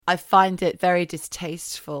I find it very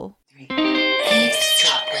distasteful. It's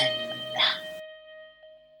chocolate.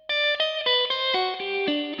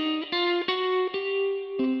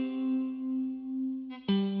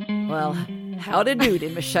 Well, howdy doody,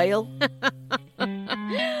 Michelle.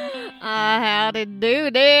 Howdy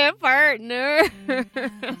do there, partner.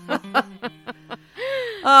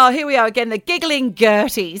 Oh, here we are again, the giggling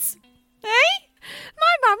Gerties. Hey?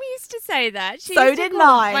 My mum used to say that. She So used to did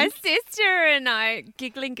call mine. My sister and I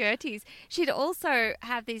giggling Gerties. She'd also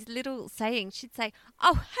have these little sayings. She'd say,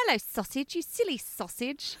 "Oh, hello, sausage, you silly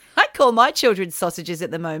sausage." I call my children sausages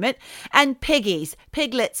at the moment. And piggies,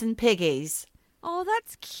 piglets and piggies. Oh,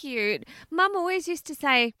 that's cute. Mum always used to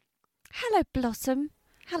say, "Hello, Blossom.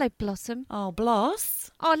 Hello, Blossom. Oh,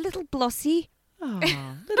 Bloss. Oh, little Blossy." Oh,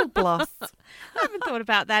 little Bloss. I haven't thought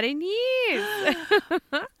about that in years.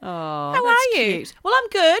 Oh, How that's are you? cute. Well,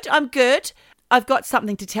 I'm good. I've got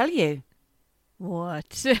something to tell you.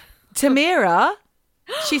 What? Tamira,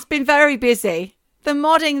 she's been very busy. The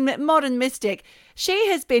modern mystic. She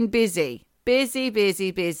has been busy. Busy.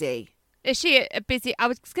 Is she a busy? I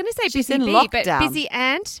was going to say She's busy in bee, lockdown. but busy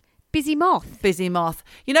ant, busy moth. Busy moth.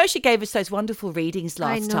 You know, she gave us those wonderful readings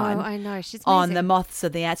last time. I know. She's on amazing. the moths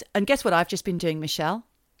and the ants. And guess what I've just been doing, Michelle?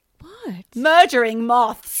 What? Murdering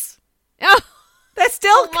moths. Oh, They're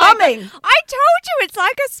still oh my coming. God. I told you it's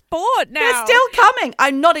like a sport now. They're still coming.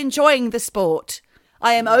 I'm not enjoying the sport.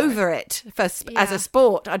 I am over it as Yeah. a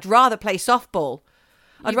sport. I'd rather play softball.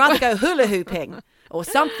 I'd rather go hula hooping or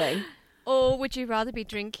something. Or would you rather be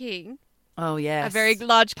drinking Oh, yes. a very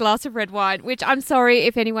large glass of red wine? Which I'm sorry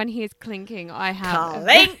if anyone hears clinking. I have.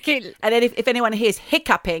 Clink. And then if anyone hears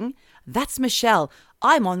hiccuping, that's Michelle.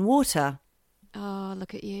 I'm on water. Oh,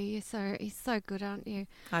 look at you! You're so good, aren't you?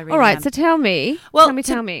 I really All right, am. so tell me. Well,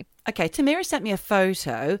 tell me. Okay, Tamira sent me a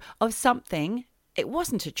photo of something. It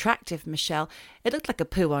wasn't attractive, Michelle. It looked like a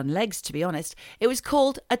poo on legs, to be honest. It was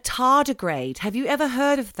called a tardigrade. Have you ever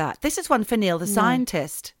heard of that? This is one for Neil, the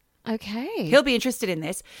scientist. Okay. He'll be interested in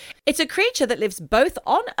this. It's a creature that lives both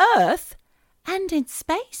on Earth and in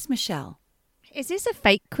space, Michelle. Is this a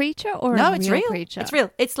fake creature or No, a it's real real. creature? It's real.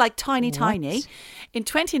 It's like tiny. What? In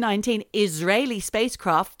 2019, Israeli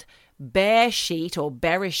spacecraft Beresheet or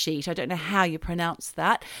Bereshit, I don't know how you pronounce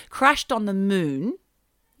that, crashed on the moon.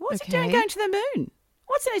 What's it doing Okay. going to the moon?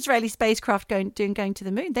 What's an Israeli spacecraft going to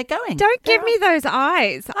the moon? They're going. Don't give me those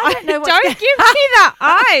eyes. I don't know what's Don't going- give me the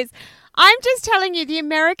eyes. I'm just telling you, the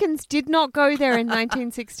Americans did not go there in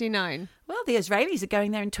 1969. Well, the Israelis are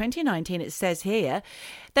going there in 2019, it says here.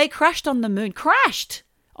 They crashed on the moon. Crashed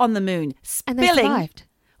on the moon. And Spilling. they survived.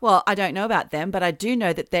 Well, I don't know about them, but I do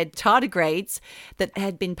know that they're tardigrades that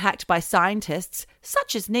had been packed by scientists,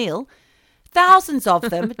 such as Neil. Thousands of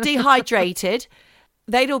them, dehydrated.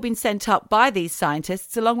 They'd all been sent up by these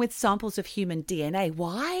scientists along with samples of human DNA.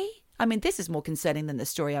 Why? I mean, this is more concerning than the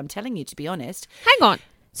story I'm telling you, to be honest. Hang on.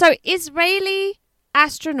 So Israeli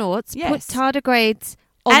astronauts Yes. put tardigrades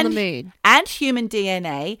on the moon. And human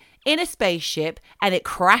DNA in a spaceship, and it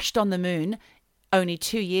crashed on the moon only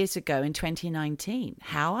 2 years ago in 2019.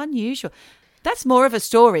 How unusual. That's more of a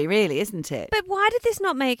story, really, isn't it? But why did this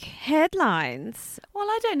not make headlines? Well,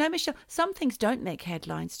 I don't know, Michelle. Some things don't make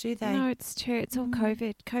headlines, do they? No, it's true. It's all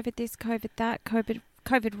COVID. COVID this, COVID that,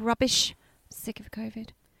 COVID rubbish. Sick of COVID.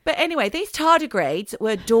 But anyway, these tardigrades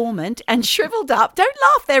were dormant and shriveled up. Don't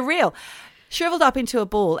laugh, they're real. Shriveled up into a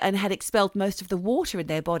ball and had expelled most of the water in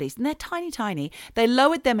their bodies. And they're tiny. They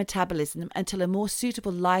lowered their metabolism until a more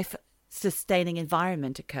suitable life-sustaining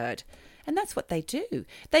environment occurred. And that's what they do.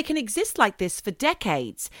 They can exist like this for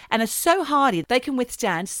decades and are so hardy they can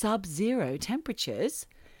withstand sub-zero temperatures.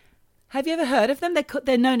 Have you ever heard of them?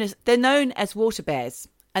 They're known as water bears,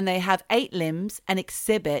 and they have 8 limbs and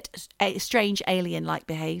exhibit a strange alien-like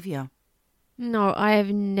behaviour. No, I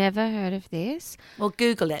have never heard of this. Well,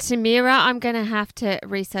 Google it. Tamira, I'm going to have to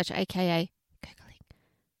research, aka Googling.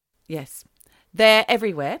 Yes. They're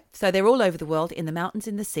everywhere. So they're all over the world, in the mountains,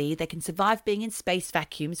 in the sea. They can survive being in space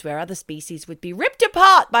vacuums where other species would be ripped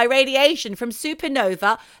apart by radiation from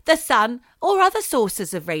supernova, the sun, or other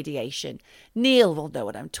sources of radiation. Neil will know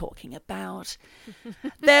what I'm talking about.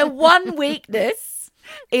 Their one weakness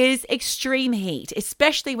is extreme heat,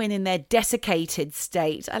 especially when in their desiccated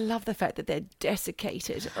state. I love the fact that they're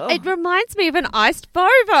desiccated. Oh. It reminds me of an iced bovo.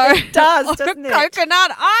 It does, or doesn't a it?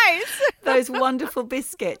 coconut ice. Those wonderful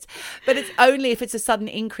biscuits. But it's only if it's a sudden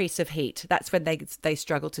increase of heat. That's when they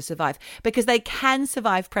struggle to survive. Because they can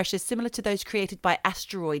survive pressures similar to those created by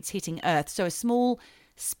asteroids hitting Earth. So a small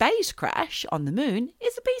space crash on the moon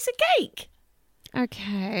is a piece of cake.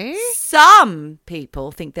 Okay. Some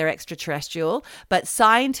people think they're extraterrestrial, but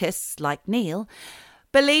scientists like Neil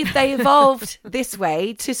believe they evolved this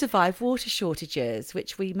way to survive water shortages,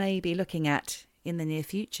 which we may be looking at in the near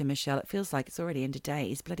future, Michelle. It feels like it's already end of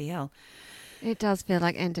days. Bloody hell. It does feel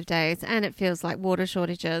like end of days, and it feels like water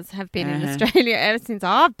shortages have been in Australia ever since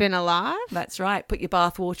I've been alive. That's right. Put your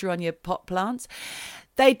bath water on your pot plants.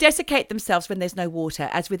 They desiccate themselves when there's no water,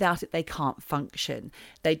 as without it they can't function.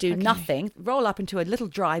 They do nothing, roll up into a little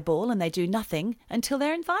dry ball, and they do nothing until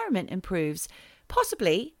their environment improves.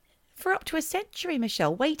 Possibly for up to a century,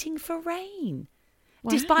 Michelle, waiting for rain.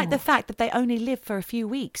 Wow. Despite the fact that they only live for a few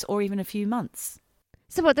weeks or even a few months.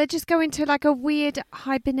 So what, they just go into like a weird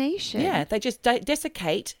hibernation? Yeah, they just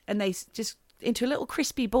desiccate and they just into a little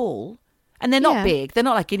crispy ball. And they're not big. They're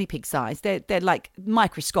not like guinea pig size. They're like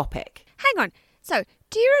microscopic. Hang on. So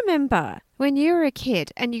do you remember when you were a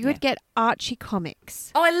kid and you would get Archie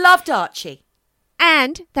comics? Oh, I loved Archie.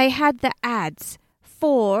 And they had the ads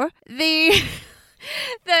for the...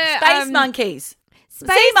 Space monkeys.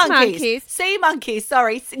 Space monkeys. Sea monkeys,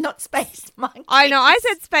 sorry. Not space monkeys. I know, I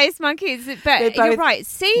said space monkeys, but you're right.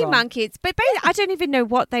 Sea wrong. Monkeys. But I don't even know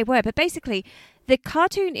what they were. But basically, the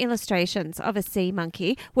cartoon illustrations of a sea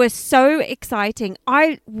monkey were so exciting.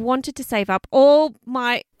 I wanted to save up all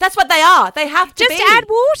my... That's what they are. They have to just be. Just add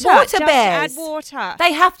water. Water bears. Add water.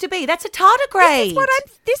 They have to be. That's a tardigrade.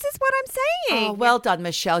 This is what I'm saying. Oh, well done,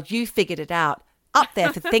 Michelle. You figured it out. Up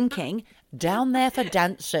there for thinking, down there for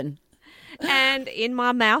dancing. And in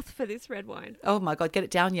my mouth for this red wine. Oh my God, get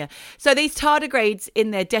it down you. So these tardigrades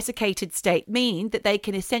in their desiccated state mean that they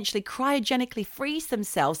can essentially cryogenically freeze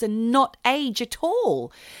themselves and not age at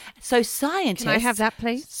all. So scientists... Can I have that,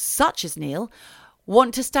 please? Such as Neil...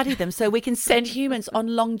 want to study them so we can send humans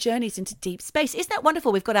on long journeys into deep space. Isn't that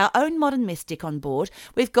wonderful? We've got our own modern mystic on board.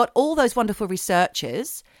 We've got all those wonderful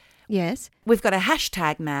researchers. Yes. We've got a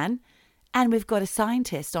hashtag man. And we've got a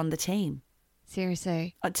scientist on the team.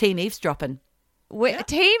 Seriously. Team eavesdropping.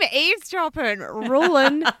 Team eavesdropping.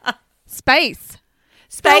 Ruling space.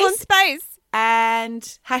 Space. Space. And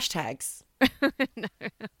hashtags. No.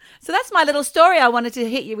 So that's my little story I wanted to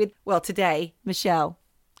hit you with, well, today, Michelle.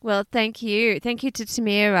 Well, thank you. Thank you to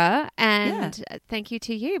Tamira and thank you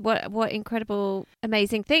to you. What incredible,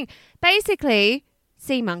 amazing thing. Basically,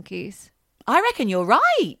 sea monkeys. I reckon you're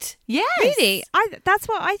right. Yes. Really? That's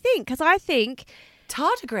what I think. Because I think...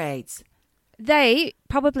 tardigrades. They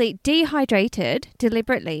probably dehydrated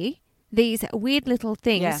deliberately these weird little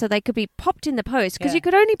things so they could be popped in the post because you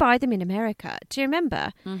could only buy them in America. Do you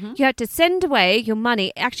remember? Mm-hmm. You had to send away your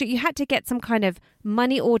money. Actually, you had to get some kind of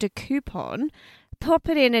money order coupon, pop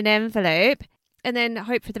it in an envelope, and then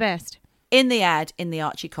hope for the best. In the ad, in the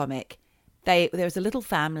Archie comic, there was a little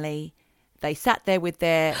family. They sat there with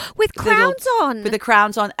their... with crowns on. With the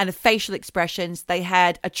crowns on and facial expressions. They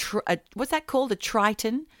had what's that called? A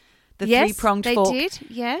triton? The three-pronged fork. Yes, they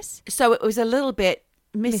did. Yes. So it was a little bit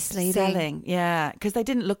misleading. Yeah, because they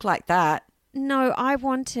didn't look like that. No, I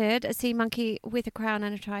wanted a sea monkey with a crown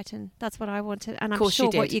and a triton. That's what I wanted. And I'm sure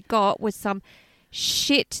what you got was some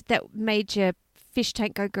shit that made your fish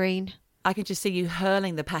tank go green. I can just see you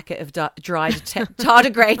hurling the packet of dried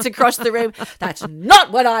tardigrades across the room. That's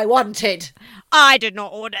not what I wanted. I did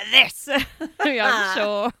not order this. I'm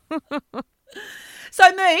sure.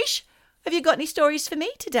 So, Moosh, have you got any stories for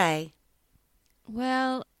me today?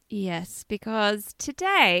 Well, yes, because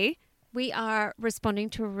today we are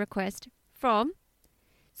responding to a request from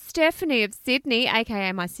Stephanie of Sydney,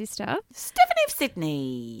 aka my sister. Stephanie of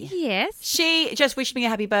Sydney. Yes. She just wished me a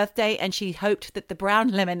happy birthday and she hoped that the brown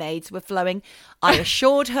lemonades were flowing. I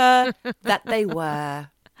assured her that they were.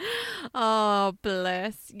 Oh,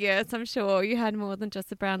 bless. Yes, I'm sure you had more than just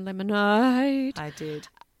the brown lemonade. I did.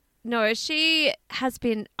 No, she has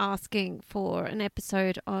been asking for an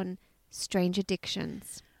episode on strange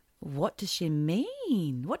addictions. What does she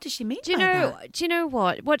mean? What does she mean by that? Do you know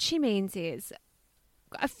what? What she means is...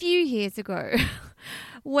 a few years ago,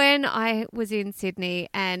 when I was in Sydney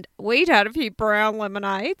and we'd had a few brown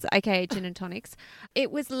lemonades, aka gin and tonics,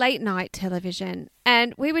 it was late night television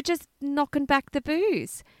and we were just knocking back the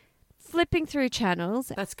booze, flipping through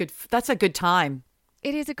channels. That's good. That's a good time.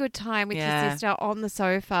 It is a good time with your sister on the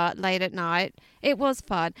sofa late at night. It was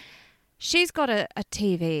fun. She's got a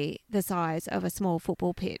TV the size of a small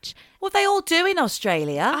football pitch. Well, they all do in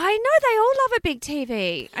Australia. I know, they all love a big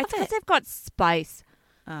TV. It's because they've got space.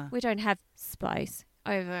 We don't have space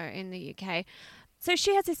over in the UK. So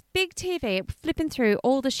she has this big TV flipping through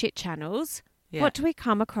all the shit channels. Yeah. What do we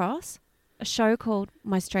come across? A show called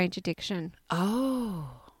My Strange Addiction.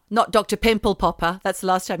 Oh. Not Dr. Pimple Popper. That's the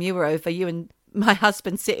last time you were over. You and my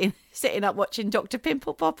husband sitting up watching Dr.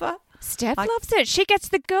 Pimple Popper. Steph loves it.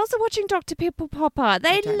 The girls are watching Dr. Pimple Popper.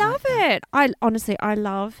 They love it. I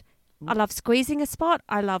love I love squeezing a spot.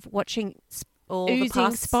 I love watching all the oozing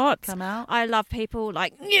pus spots come out. I love people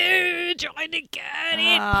like trying to get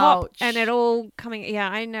it pop and it all coming. Yeah,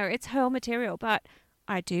 I know it's hell material, but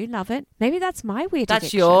I do love it. Maybe that's my weird addiction.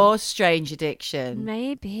 That's your strange addiction.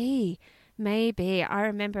 Maybe. I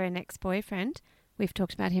remember an ex-boyfriend. We've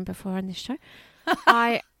talked about him before on this show.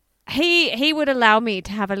 He would allow me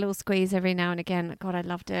to have a little squeeze every now and again. God, I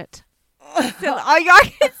loved it. I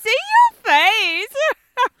can see your face.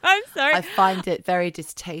 I'm sorry. I find it very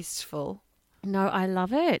distasteful. No, I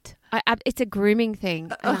love it. It's a grooming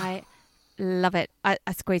thing, and I love it. I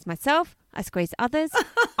squeeze myself. I squeeze others.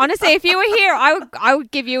 Honestly, if you were here, I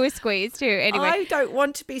would give you a squeeze too. Anyway, I don't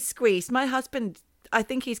want to be squeezed. My husband, I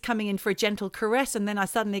think he's coming in for a gentle caress, and then I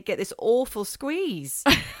suddenly get this awful squeeze.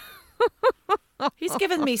 He's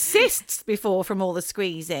given me cysts before from all the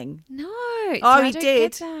squeezing. No. Oh, he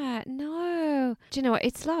did. Get that. No. Do you know what?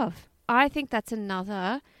 It's love. I think that's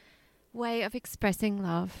another way of expressing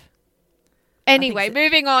love. Anyway,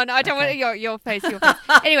 moving on. I don't want your face.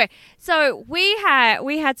 Anyway, so we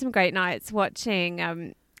had some great nights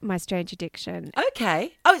watching My Strange Addiction.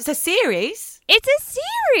 Okay. Oh, it's a series? It's a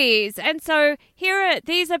series. And so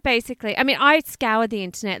these are basically, I mean, I scoured the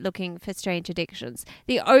internet looking for strange addictions.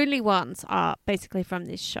 The only ones are basically from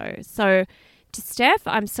this show. So to Steph,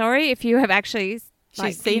 I'm sorry if you have actually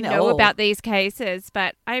seen know about these cases,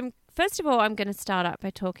 but first of all, I'm going to start up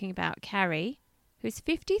by talking about Carrie, who's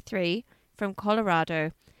 53, from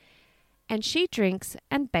Colorado, and she drinks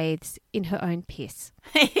and bathes in her own piss.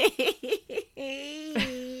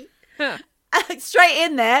 Straight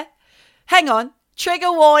in there. Hang on.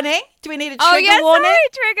 Trigger warning. Do we need a trigger warning?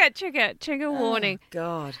 Sorry, trigger warning.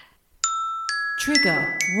 God.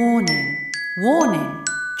 Trigger warning. Warning.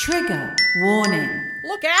 Trigger warning.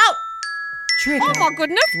 Look out. Trigger. Oh my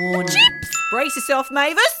goodness. Warning. Chips. Brace yourself,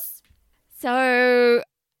 Mavis. So,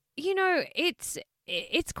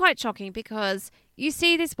 it's quite shocking because you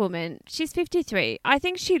see this woman, she's 53. I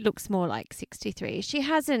think she looks more like 63. She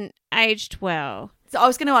hasn't aged well. So I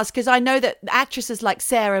was going to ask, because I know that actresses like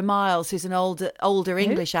Sarah Miles, who's an older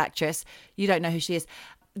English actress, you don't know who she is,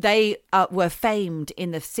 they were famed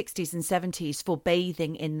in the 60s and 70s for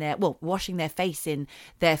bathing in washing their face in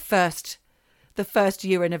the first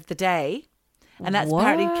urine of the day. And that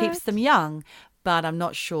apparently keeps them young, but I'm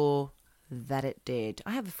not sure that it did.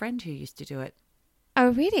 I have a friend who used to do it.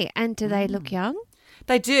 Oh, really? And do they look young?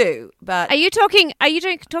 They do, but... Are you talking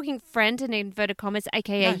friend in inverted commas,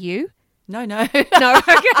 aka you? No. No.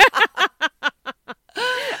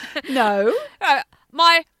 No.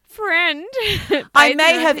 My friend. I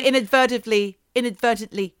may have inadvertently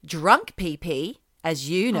drunk pee, as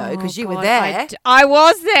you know, because you were there. I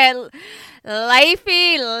was there.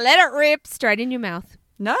 Leafy, let it rip straight in your mouth.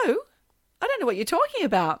 No, I don't know what you're talking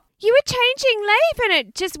about. You were changing leaf and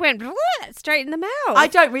it just went straight in the mouth. I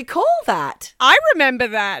don't recall that. I remember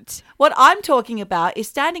that. What I'm talking about is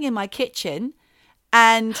standing in my kitchen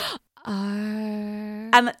and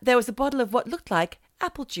there was a bottle of what looked like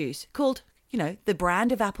apple juice called, the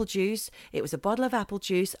brand of apple juice. It was a bottle of apple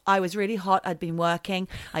juice. I was really hot. I'd been working.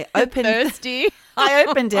 I opened thirsty. I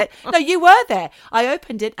opened it. No, you were there. I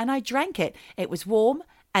opened it and I drank it. It was warm.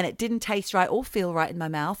 And it didn't taste right or feel right in my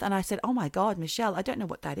mouth. And I said, oh, my God, Michelle, I don't know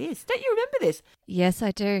what that is. Don't you remember this? Yes,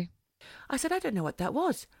 I do. I said, I don't know what that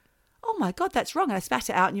was. Oh, my God, that's wrong. And I spat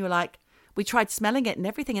it out and you were like, we tried smelling it and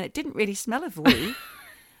everything and it didn't really smell of wee.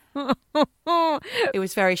 It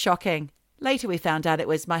was very shocking. Later we found out it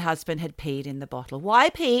was my husband had peed in the bottle. Why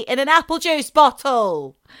pee in an apple juice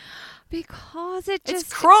bottle? Because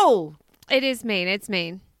it's cruel. It is mean. It's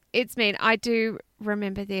mean. It's mean. I do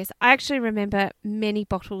remember this. I actually remember many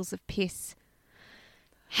bottles of piss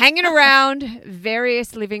hanging around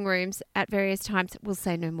various living rooms at various times. We'll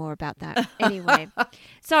say no more about that. Anyway,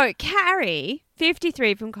 so Carrie,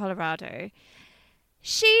 53 from Colorado,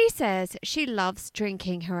 she says she loves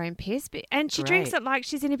drinking her own piss, and she drinks it like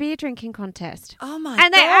she's in a beer drinking contest. Oh my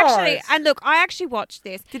God. God. And look, I actually watched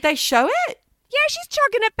this. Did they show it? Yeah, she's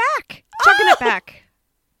chugging it back. Chugging it back.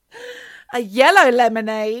 A yellow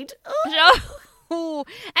lemonade. Oh.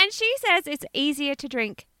 And she says it's easier to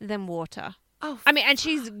drink than water. Oh, I mean, and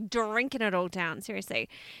she's drinking it all down, seriously.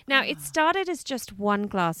 Now, it started as just one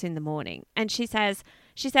glass in the morning. And she said,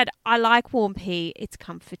 I like warm pee. It's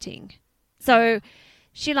comforting. So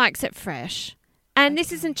she likes it fresh. And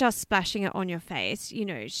this isn't just splashing it on your face.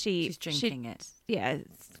 She's drinking it. Yeah.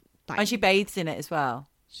 And she bathes in it as well.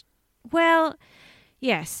 Well,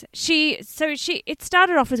 yes. It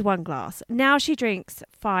started off as one glass. Now she drinks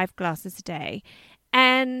 5 glasses a day.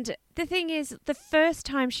 And the thing is, the first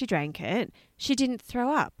time she drank it, she didn't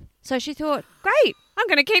throw up. So she thought, great, I'm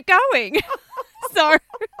going to keep going. So,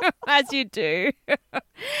 as you do.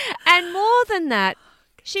 And more than that,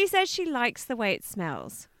 she says she likes the way it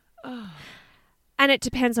smells. And it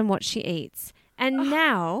depends on what she eats. And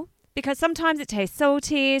now, because sometimes it tastes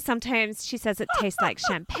salty, sometimes she says it tastes like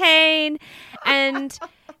champagne. And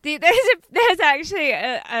there's actually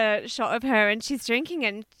a shot of her and she's drinking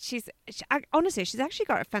and honestly, she's actually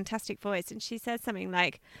got a fantastic voice. And she says something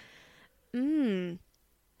like, maybe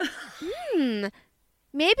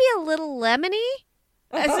a little lemony.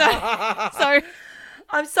 So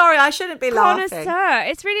I'm sorry, I shouldn't be laughing. Connoisseur.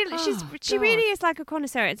 It's really, she really is like a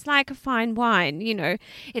connoisseur. It's like a fine wine,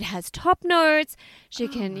 It has top notes. She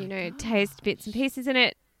can, taste bits and pieces in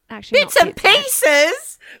it. Actually, bits and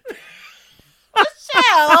pieces?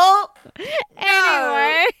 Michelle!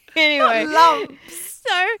 Anyway. Lumps.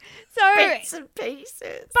 So bits and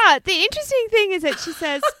pieces. But the interesting thing is that she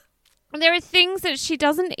says there are things that she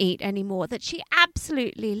doesn't eat anymore that she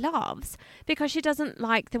absolutely loves because she doesn't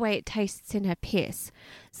like the way it tastes in her piss.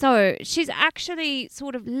 So she's actually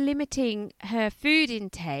sort of limiting her food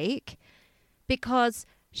intake because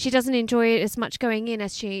she doesn't enjoy it as much going in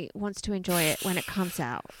as she wants to enjoy it when it comes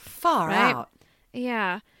out. Far out.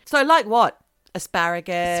 Yeah. So like what?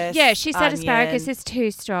 Asparagus? Yeah, she said onion. asparagus is too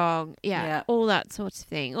strong. Yeah, all that sort of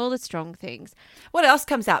thing. All the strong things. What else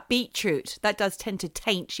comes out? Beetroot. That does tend to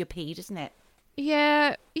taint your pee, doesn't it?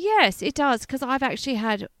 Yeah, yes, it does. Because I've actually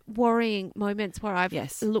had worrying moments where I've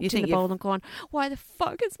looked in the bowl and gone, why the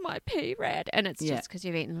fuck is my pee red? And it's just because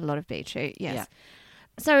you've eaten a lot of beetroot. Yes. Yeah.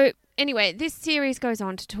 So anyway, this series goes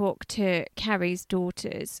on to talk to Carrie's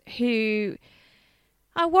daughters who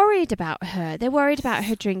are worried about her. They're worried about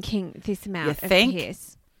her drinking this amount of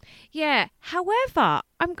piss. Yeah. However,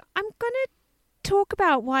 I'm going to talk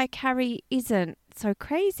about why Carrie isn't so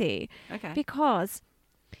crazy. Okay. Because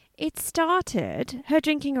her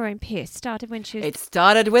drinking her own piss started when she was... It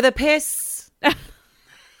started with a piss.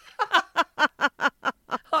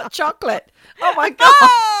 Hot chocolate. Oh, my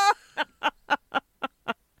God.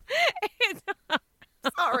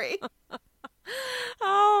 Sorry.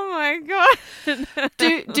 Oh my God.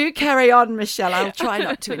 Do carry on, Michelle. I'll try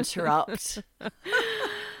not to interrupt.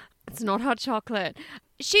 It's not hot chocolate.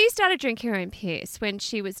 She started drinking her own piss when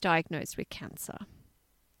she was diagnosed with cancer.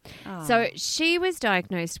 Oh. So she was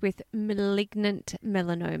diagnosed with malignant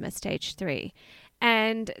melanoma stage 3.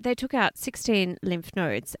 And they took out 16 lymph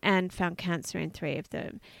nodes and found cancer in 3 of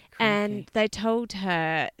them. Crikey. And they told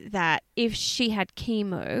her that if she had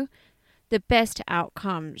chemo, the best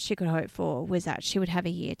outcome she could hope for was that she would have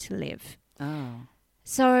a year to live. Oh.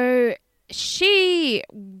 So she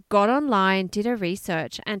got online, did her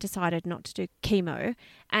research and decided not to do chemo.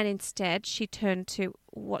 And instead she turned to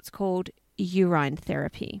what's called urine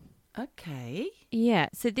therapy. Okay. Yeah.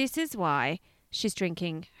 So this is why she's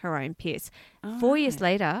drinking her own piss. 4 years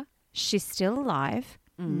later, she's still alive,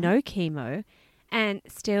 no chemo, and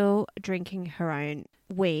still drinking her own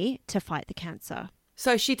wee to fight the cancer.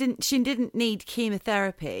 So she didn't need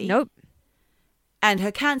chemotherapy. Nope. And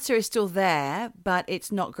her cancer is still there, but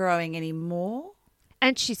it's not growing anymore.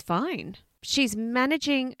 And she's fine. She's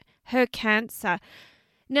managing her cancer.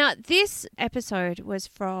 Now, this episode was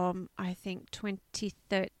from, I think,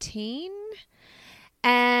 2013.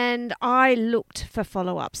 And I looked for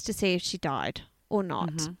follow-ups to see if she died or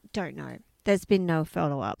not. Mm-hmm. Don't know. There's been no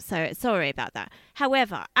follow-up, so sorry about that.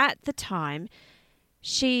 However, at the time,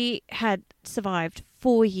 she had survived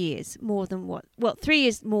 4 years 3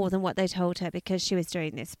 years more than what they told her because she was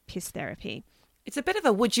doing this piss therapy. It's a bit of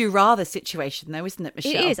a would you rather situation though, isn't it,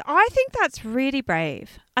 Michelle? It is. I think that's really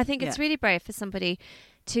brave. I think it's really brave for somebody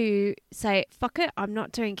to say, fuck it, I'm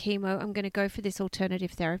not doing chemo. I'm going to go for this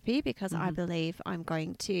alternative therapy because I believe I'm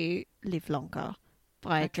going to live longer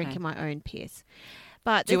by drinking my own piss.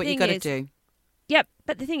 But do what you got to do. Yep.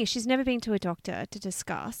 But the thing is, she's never been to a doctor to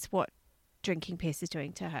discuss what drinking piss is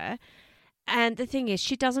doing to her. And the thing is,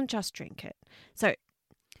 she doesn't just drink it. So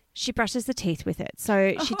she brushes the teeth with it.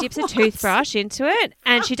 So she dips a toothbrush into it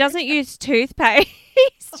and she doesn't use toothpaste.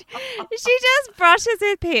 She just brushes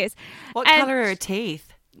with piss. What colour are her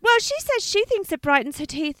teeth? Well, she says she thinks it brightens her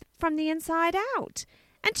teeth from the inside out.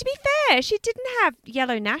 And to be fair, she didn't have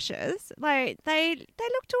yellow gnashes. Like they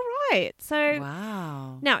looked all right. So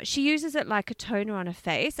wow. Now she uses it like a toner on her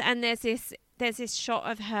face, and there's this shot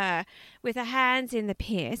of her with her hands in the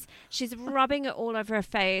piss. She's rubbing it all over her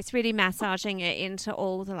face, really massaging it into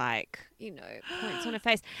all the points on her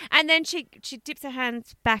face. And then she dips her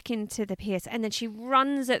hands back into the piss and then she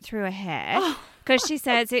runs it through her hair because she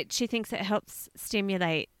says she thinks it helps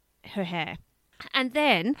stimulate her hair. And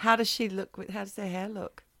then how does she look? How does her hair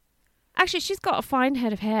look? Actually, she's got a fine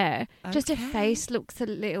head of hair. Okay. Just her face looks a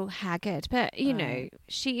little haggard. But, you know,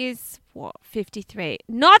 she is, 53?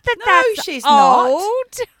 Not that that's she's old.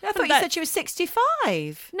 not. I thought you said she was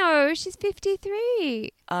 65. No, she's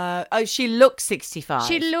 53. She looks 65.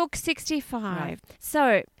 She looks 65. Right.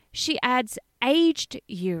 So she adds aged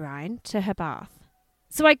urine to her bath.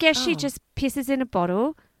 So I guess she just pisses in a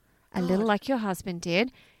bottle, a little like your husband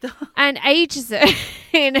did, and ages it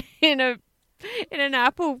in an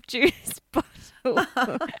apple juice bottle.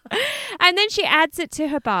 And then she adds it to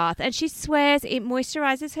her bath, and she swears it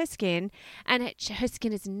moisturizes her skin, and her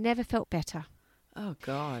skin has never felt better. Oh,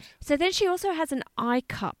 God. So then she also has an eye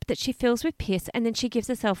cup that she fills with piss, and then she gives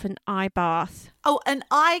herself an eye bath. Oh, an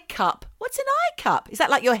eye cup. What's an eye cup? Is that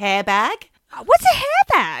like your hair bag? What's a hair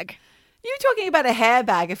bag? You were talking about a hair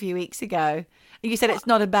bag a few weeks ago. And you said it's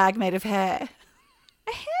not a bag made of hair.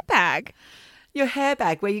 A hair bag? Your hair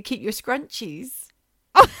bag where you keep your scrunchies.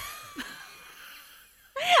 Oh.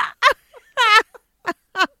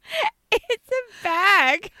 It's a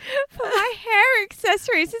bag for my hair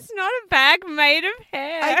accessories. It's not a bag made of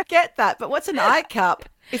hair. I get that, but what's an eye cup?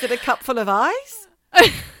 Is it a cup full of eyes?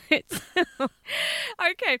 Okay,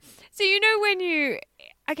 so you know when you...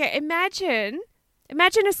 Okay, imagine a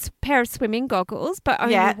pair of swimming goggles, but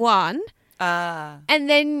only one. And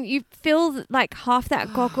then you fill like half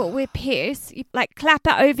that goggle with piss. You like clap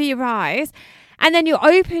it over your eyes, and then you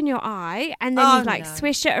open your eye, and then you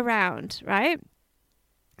swish it around, right?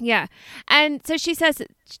 Yeah. And so she says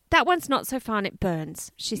that one's not so fun. It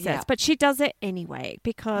burns, she says, but she does it anyway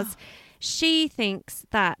because she thinks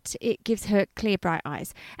that it gives her clear, bright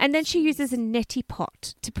eyes. And then she uses a neti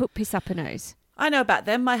pot to put piss up her nose. I know about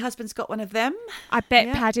them. My husband's got one of them. I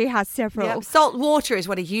bet Paddy has several. Yeah. Salt water is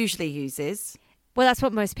what he usually uses. Well, that's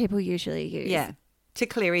what most people usually use. Yeah. To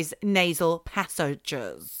clear his nasal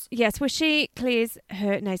passages. Yes, well, she clears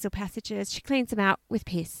her nasal passages. She cleans them out with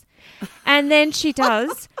piss. And then she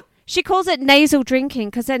does. She calls it nasal drinking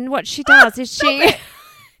because then what she does is she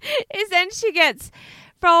gets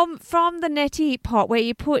from the neti pot where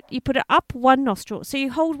you put it up one nostril. So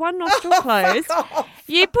you hold one nostril closed.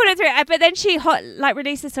 You put it through, but then she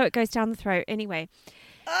releases so it goes down the throat anyway.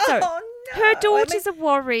 Her daughters are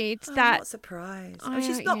worried that... I'm not surprised.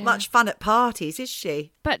 She's not much fun at parties, is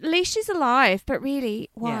she? But at least she's alive. But really,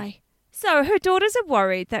 why? Yeah. So her daughters are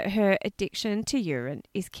worried that her addiction to urine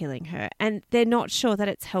is killing her. And they're not sure that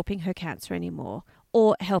it's helping her cancer anymore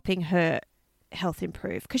or helping her health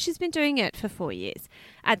improve because she's been doing it for 4 years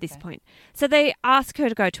at this point. So they ask her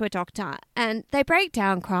to go to a doctor and they break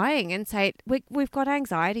down crying and say, we've got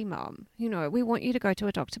anxiety, Mum. You know, we want you to go to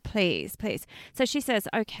a doctor, please, please. So she says,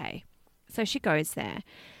 okay. So she goes there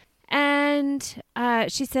and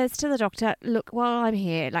she says to the doctor, look, while I'm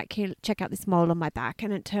here, like, can you check out this mole on my back?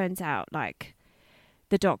 And it turns out like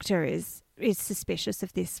the doctor is suspicious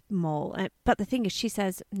of this mole. But the thing is, she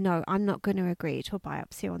says, no, I'm not going to agree to a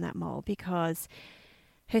biopsy on that mole because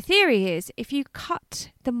her theory is if you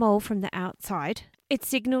cut the mole from the outside, it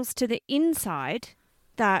signals to the inside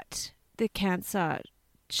that the cancer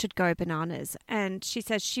should go bananas. And she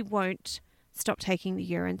says she won't stop taking the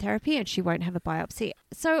urine therapy and she won't have a biopsy.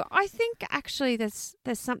 So I think actually there's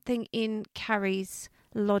something in Carrie's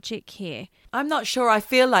logic here. I'm not sure. I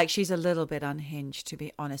feel like she's a little bit unhinged, to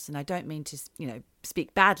be honest, and I don't mean to,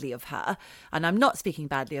 speak badly of her, and I'm not speaking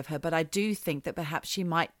badly of her, but I do think that perhaps she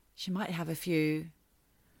might have a few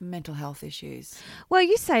mental health issues. Well,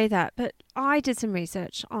 you say that, but I did some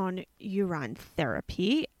research on urine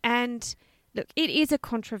therapy, and look, it is a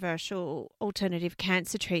controversial alternative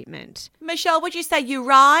cancer treatment. Michelle, would you say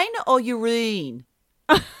urine or urine?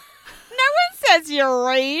 No one says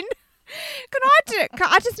urine.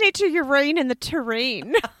 I just need to urine in the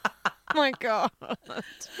tureen. Oh my God.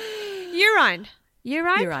 Urine.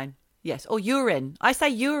 Urine. Yes. Or urine. I say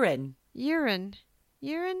urine. Urine.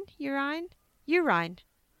 Urine. Urine. Urine.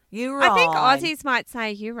 Urine. I think Aussies might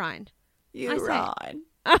say urine. Urine.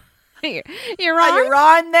 Urine.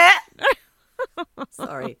 Urine there.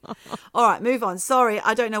 Sorry. All right, move on. Sorry,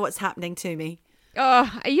 I don't know what's happening to me.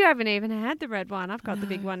 Oh, you haven't even had the red one. I've got the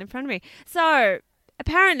big one in front of me. So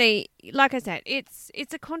apparently, like I said, it's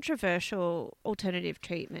a controversial alternative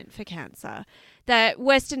treatment for cancer that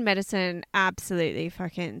Western medicine absolutely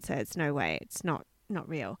fucking says no way, it's not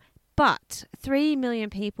real. But 3 million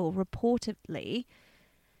people reportedly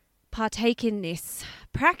partake in this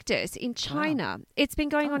practice in China. Wow. It's been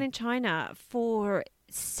going on in China for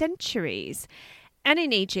centuries. And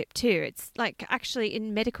in Egypt too. It's like actually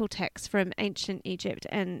in medical texts from ancient Egypt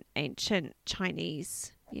and ancient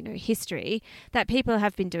Chinese, history that people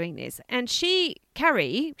have been doing this. And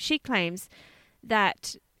Carrie claims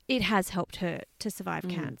that it has helped her to survive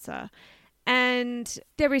cancer. And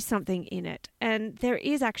there is something in it. And there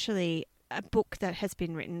is actually a book that has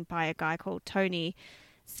been written by a guy called Tony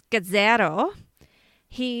Scazzaro.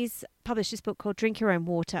 He's published this book called Drink Your Own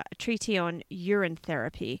Water, a treatise on urine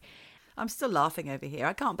therapy. I'm still laughing over here.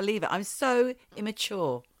 I can't believe it. I'm so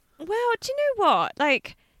immature. Well, do you know what?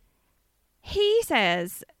 Like, he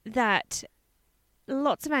says that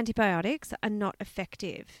lots of antibiotics are not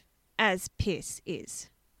effective as piss is.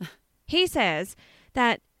 He says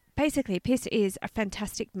that basically piss is a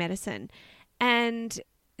fantastic medicine and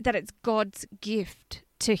that it's God's gift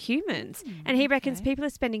to humans. And he reckons people are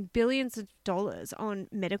spending billions of dollars on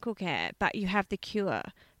medical care, but you have the cure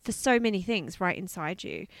for so many things right inside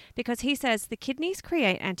you. Because he says the kidneys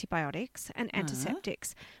create antibiotics and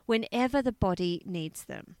antiseptics whenever the body needs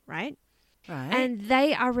them, right? Right. And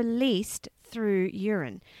they are released through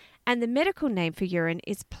urine. And the medical name for urine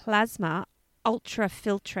is plasma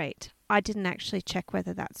ultrafiltrate. I didn't actually check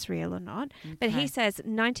whether that's real or not. Okay. But he says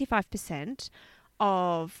 95%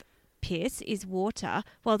 of piss is water,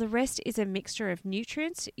 while the rest is a mixture of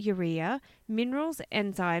nutrients, urea, minerals,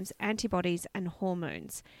 enzymes, antibodies, and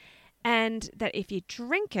hormones. And that if you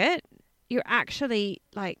drink it, you're actually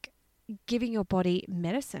like giving your body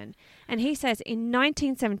medicine. And he says in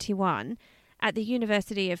 1971, at the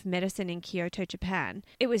University of Medicine in Kyoto, Japan,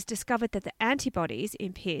 it was discovered that the antibodies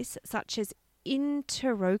in piss, such as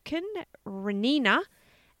interleukin, renina,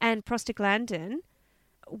 and prostaglandin,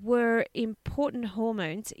 were important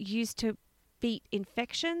hormones used to beat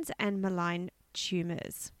infections and malign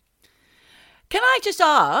tumours. Can I just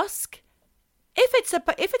ask, if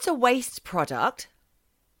it's a waste product,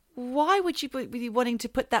 why would you be wanting to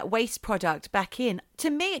put that waste product back in? To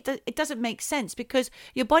me, it doesn't make sense because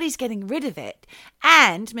your body's getting rid of it.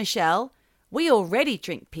 And, Michelle, we already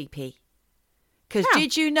drink pee-pee. Because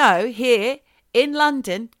did you know here in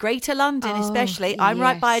London, Greater London especially, I'm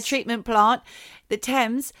right by a treatment plant, the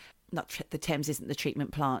Thames, the Thames isn't the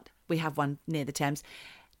treatment plant. We have one near the Thames.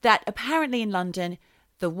 That apparently in London,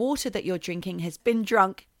 the water that you're drinking has been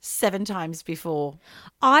drunk 7 times before.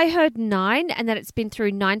 I heard 9 and that it's been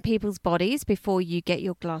through 9 people's bodies before you get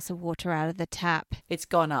your glass of water out of the tap. It's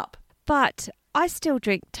gone up. But I still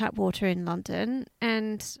drink tap water in London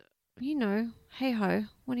and, you know, hey-ho,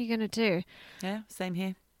 what are you going to do? Yeah, same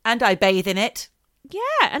here. And I bathe in it.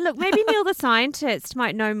 Yeah, and look, maybe Neil the scientist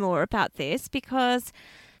might know more about this because,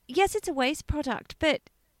 yes, it's a waste product, but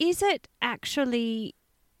is it actually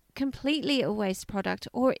completely a waste product,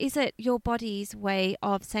 or is it your body's way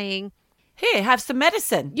of saying, here, have some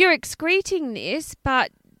medicine? You're excreting this,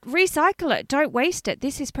 but recycle it. Don't waste it.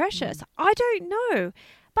 This is precious. I don't know.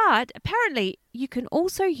 But apparently you can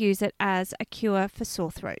also use it as a cure for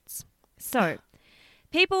sore throats. So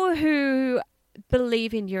people who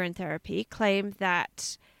believe in urine therapy claim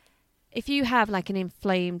that if you have like an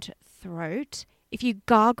inflamed throat, if you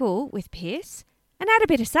gargle with piss and add a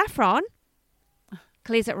bit of saffron,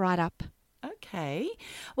 clears it right up. Okay.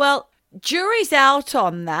 Well, jury's out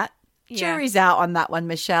on that. Yeah. Jury's out on that one,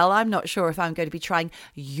 Michelle. I'm not sure if I'm going to be trying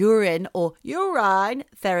urine or urine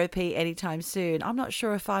therapy anytime soon. I'm not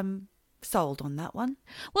sure if I'm sold on that one.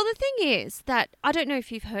 Well, the thing is that I don't know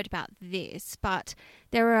if you've heard about this, but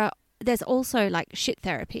there's also like shit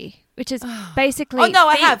therapy, which is basically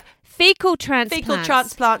I have fecal transplants. Fecal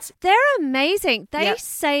transplants. They're amazing. They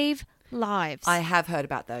save lives. I have heard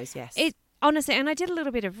about those, yes. Honestly, and I did a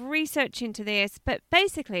little bit of research into this, but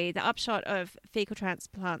basically the upshot of fecal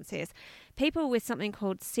transplants is people with something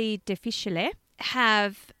called C. difficile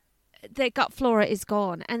have their gut flora is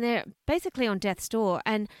gone and they're basically on death's door,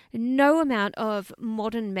 and no amount of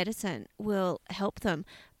modern medicine will help them.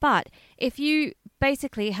 But if you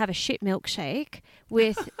basically have a shit milkshake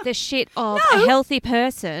with the shit of a healthy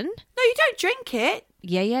person... No, you don't drink it.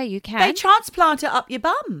 Yeah, you can. They transplant it up your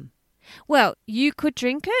bum. Well, you could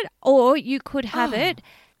drink it, or you could have it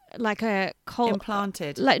like a...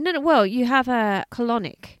 implanted. Well, you have a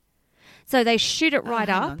colonic. So they shoot it right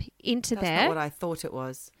up into there. That's not what I thought it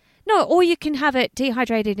was. No, or you can have it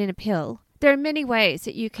dehydrated in a pill. There are many ways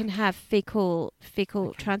that you can have fecal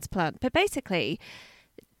transplant. But basically,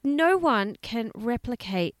 no one can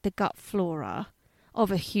replicate the gut flora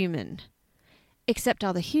of a human except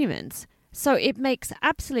other humans. So it makes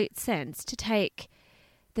absolute sense to take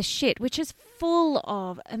the shit, which is full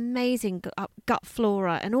of amazing gut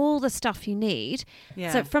flora and all the stuff you need,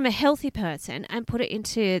 so from a healthy person, and put it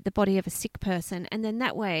into the body of a sick person, and then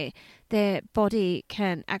that way their body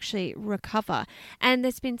can actually recover. And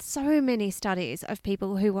there's been so many studies of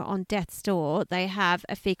people who were on death's door. They have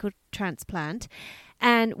a fecal transplant,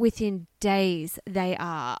 and within days they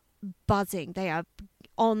are buzzing. They are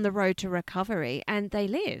on the road to recovery, and they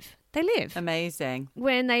live. They live. Amazing.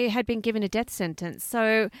 When they had been given a death sentence.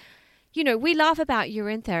 So, you know, we laugh about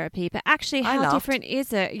urine therapy, but actually how different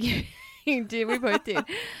is it? You did, we both did.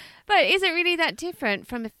 But is it really that different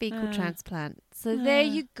from a fecal transplant? So there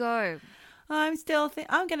you go. I'm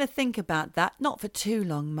going to think about that. Not for too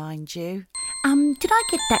long, mind you. Did I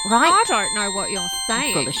get that right? I don't know what you're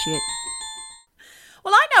saying. Full of shit.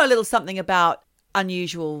 Well, I know a little something about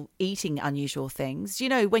eating unusual things. You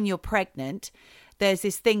know, when you're pregnant, there's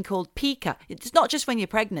this thing called pica. It's not just when you're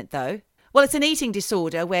pregnant, though. Well, it's an eating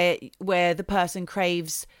disorder where the person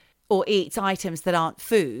craves or eats items that aren't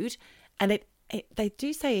food. And they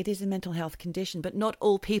do say it is a mental health condition, but not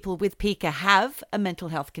all people with pica have a mental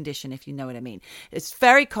health condition, if you know what I mean. It's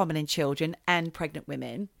very common in children and pregnant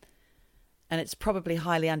women. And it's probably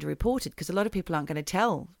highly underreported because a lot of people aren't going to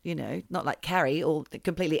tell, you know, not like Carrie, all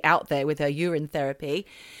completely out there with her urine therapy.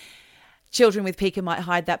 Children with pica might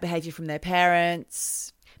hide that behaviour from their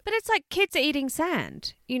parents. But it's like kids are eating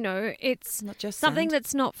sand. You know, it's not just something sand.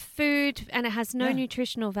 that's not food and it has no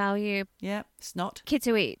nutritional value. Yeah, snot. Kids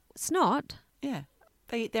who eat snot. Yeah,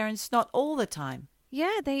 they eat their own snot all the time.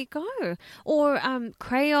 Yeah, there you go. Or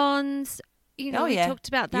crayons. You know, we talked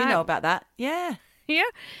about that. You know about that. Yeah.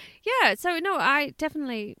 Yeah. So, no, I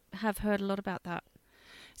definitely have heard a lot about that.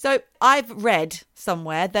 So I've read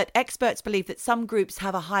somewhere that experts believe that some groups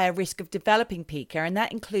have a higher risk of developing pica, and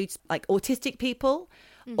that includes like autistic people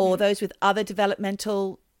or those with other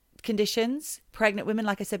developmental conditions, pregnant women,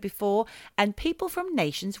 like I said before, and people from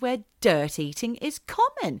nations where dirt eating is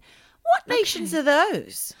common. What nations are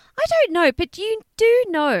those? I don't know, but you do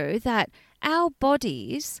know that our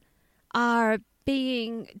bodies are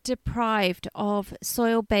being deprived of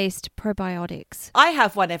soil-based probiotics. I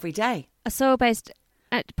have one every day. A soil-based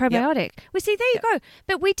probiotic. Yep. Well, see, there you go.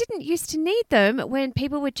 But we didn't used to need them when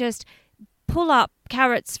people would just pull up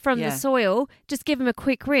carrots from the soil, just give them a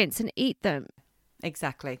quick rinse and eat them.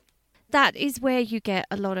 Exactly. That is where you get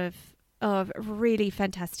a lot of really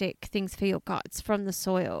fantastic things for your guts from the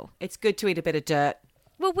soil. It's good to eat a bit of dirt.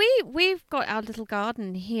 Well, we've got our little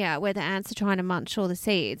garden here where the ants are trying to munch all the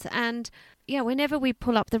seeds, and whenever we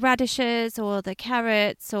pull up the radishes or the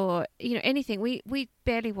carrots or anything, we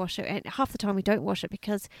barely wash it, and half the time we don't wash it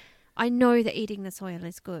because I know that eating the soil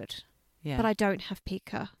is good. Yeah. But I don't have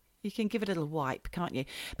pica. You can give it a little wipe, can't you?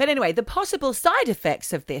 But anyway, the possible side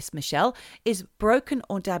effects of this, Michelle, is broken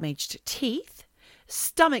or damaged teeth,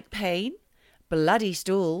 stomach pain, bloody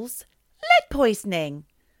stools, lead poisoning.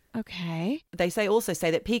 Okay. They also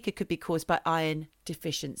say that pica could be caused by iron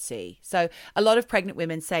deficiency. So a lot of pregnant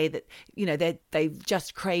women say that, they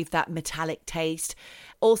just crave that metallic taste.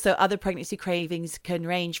 Also, other pregnancy cravings can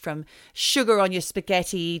range from sugar on your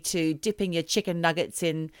spaghetti to dipping your chicken nuggets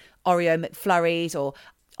in Oreo McFlurries or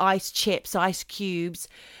ice chips, ice cubes.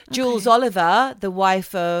 Okay. Jules Oliver, the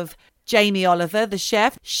wife of Jamie Oliver, the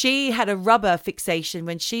chef, she had a rubber fixation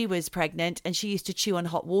when she was pregnant and she used to chew on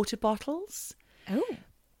hot water bottles. Oh.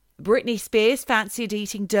 Britney Spears fancied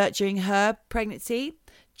eating dirt during her pregnancy.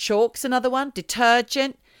 Chalk's another one.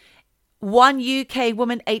 Detergent. One UK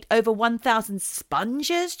woman ate over 1,000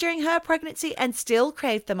 sponges during her pregnancy and still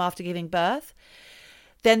craved them after giving birth.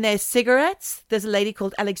 Then there's cigarettes. There's a lady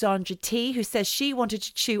called Alexandra T who says she wanted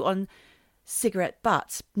to chew on cigarette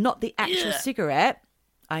butts, not the actual cigarette.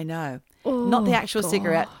 I know. Not the actual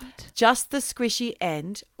cigarette, just the squishy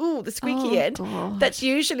end. Ooh, the squeaky end that's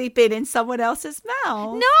usually been in someone else's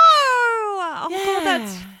mouth. No! Oh, God,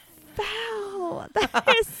 that's foul.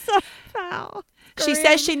 That is so foul. She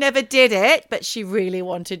says she never did it, but she really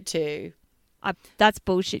wanted to. That's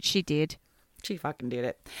bullshit. She did. She fucking did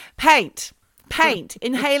it. Paint,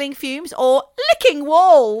 inhaling fumes, or licking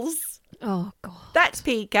walls. Oh, God. That's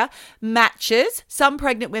pica. Matches. Some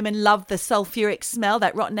pregnant women love the sulfuric smell,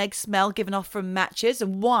 that rotten egg smell given off from matches.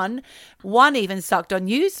 And one even sucked on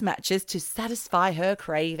used matches to satisfy her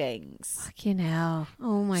cravings. Fucking hell.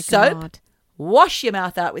 Oh, my Soap. God. Wash your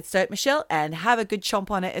mouth out with soap, Michelle, and have a good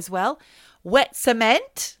chomp on it as well. Wet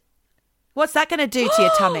cement. What's that going to do to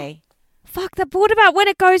your tummy? Fuck, what about when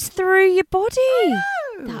it goes through your body?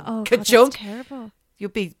 Oh, God, that's terrible.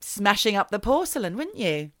 You'll be smashing up the porcelain, wouldn't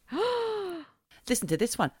you? Listen to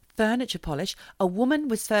this one. Furniture polish. A woman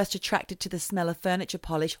was first attracted to the smell of furniture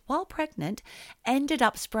polish while pregnant, ended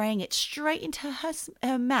up spraying it straight into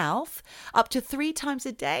her mouth up to 3 times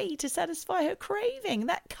a day to satisfy her craving.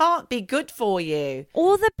 That can't be good for you.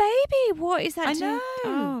 Or the baby. What is that? I know.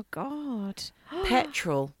 Oh, God.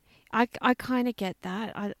 Petrol. I kind of get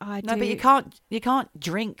that. I do. No, but you can't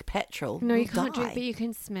drink petrol. No, you can't drink, but you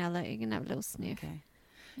can smell it. You can have a little sniff. Okay.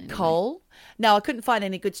 Coal. Now, I couldn't find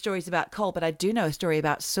any good stories about coal, but I do know a story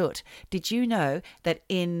about soot. Did you know that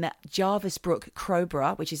in Jarvis Brook,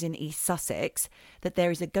 Crowborough, which is in East Sussex, that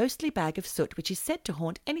there is a ghostly bag of soot which is said to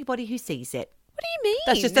haunt anybody who sees it? What do you mean?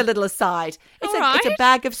 That's just a little aside. It's a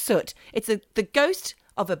bag of soot. It's the ghost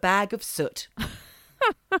of a bag of soot.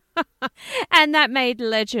 And that made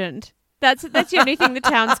legend. That's the only thing the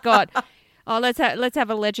town's got. Oh, let's have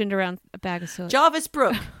a legend around a bag of soot. Jarvis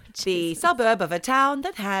Brook, the suburb of a town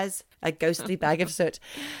that has a ghostly bag of soot.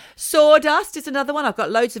 Sawdust is another one. I've got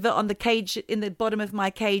loads of it on the cage, in the bottom of my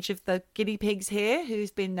cage of the guinea pigs here, who's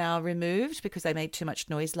been now removed because they made too much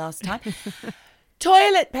noise last time.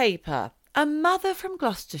 Toilet paper. A mother from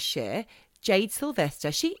Gloucestershire, Jade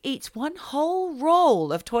Sylvester, she eats one whole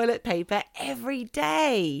roll of toilet paper every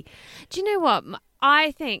day. Do you know what?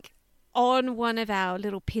 I think on one of our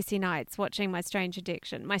little pissy nights watching My Strange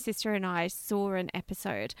Addiction, my sister and I saw an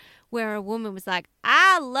episode where a woman was like,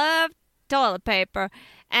 I love toilet paper.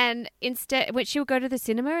 And instead, when she would go to the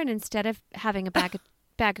cinema and instead of having a bag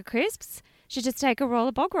of crisps, she'd just take a roll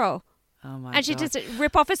of bog roll. Oh my and she'd God. just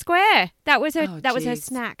rip off a square. That was her. That was her geez.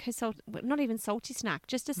 snack. Her not even salty snack,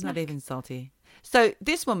 just a snack. Not even salty. So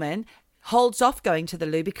this woman holds off going to the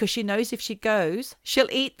loo because she knows if she goes,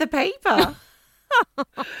 she'll eat the paper.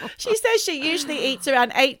 She says she usually eats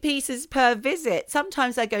around 8 pieces per visit.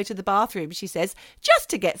 Sometimes I go to the bathroom, she says, just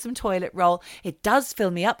to get some toilet roll. It does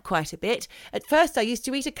fill me up quite a bit. At first I used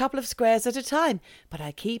to eat a couple of squares at a time, but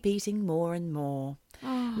I keep eating more and more.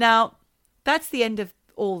 Oh. Now, that's the end of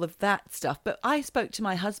all of that stuff. But I spoke to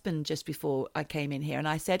my husband just before I came in here and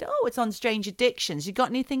I said, oh, it's on Strange Addictions. You got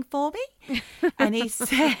anything for me? And he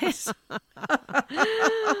said...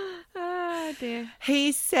 Oh, dear.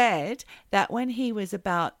 He said that when he was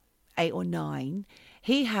about 8 or 9,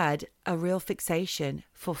 he had a real fixation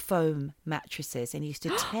for foam mattresses and he used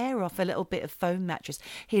to tear off a little bit of foam mattress.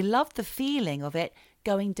 He loved the feeling of it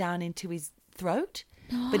going down into his throat,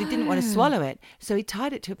 but he didn't want to swallow it. So he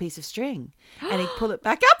tied it to a piece of string and he'd pull it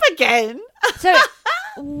back up again. So,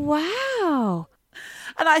 wow.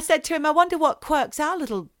 And I said to him, I wonder what quirks our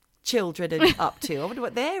little children are up to. I wonder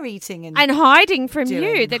what they're eating and hiding from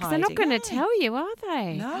you, because they're not hiding. going to tell you, are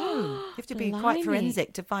they? No, you have to be quite Blimey.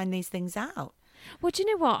 forensic to find these things out. Well, do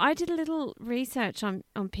you know what? I did a little research on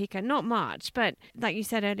Pica, not much, but like you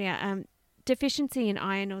said earlier, deficiency in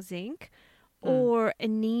iron or zinc or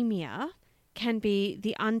anemia can be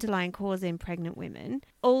the underlying cause in pregnant women.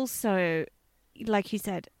 Also, like you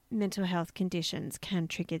said, mental health conditions can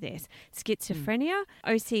trigger this. Schizophrenia,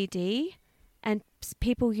 OCD, and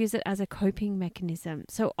people use it as a coping mechanism.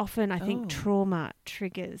 So often I think trauma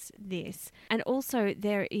triggers this. And also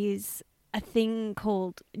there is a thing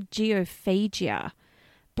called geophagia,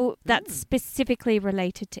 but that's specifically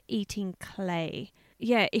related to eating clay.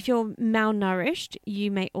 Yeah, if you're malnourished,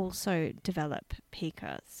 you may also develop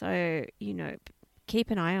pica. So,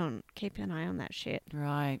 keep an eye on that shit.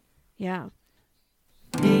 Right. Yeah.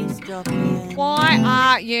 Please drop it. Why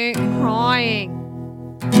are you crying?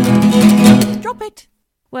 Drop it.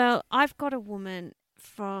 Well, I've got a woman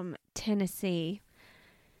from Tennessee.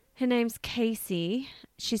 Her name's Casey.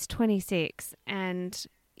 She's 26 and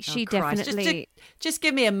she definitely... Just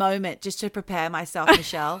give me a moment just to prepare myself,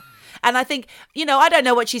 Michelle. And I think, I don't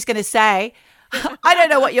know what she's going to say. I don't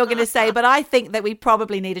know what you're going to say, but I think that we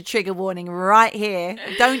probably need a trigger warning right here.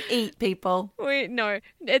 Don't eat, people. No,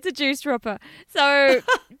 it's a juice dropper. So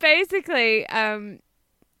basically...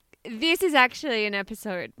 this is actually an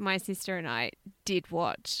episode my sister and I did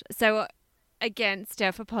watch. So again,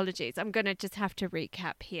 Steph, apologies. I'm going to just have to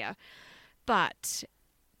recap here. But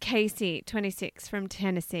Casey, 26 from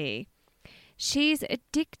Tennessee, she's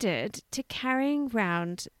addicted to carrying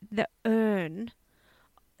around the urn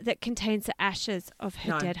that contains the ashes of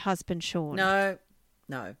her dead husband, Sean. No.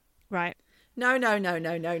 Right. No.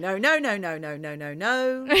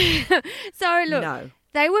 So look. No.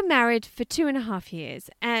 They were married for 2.5 years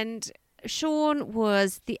and Sean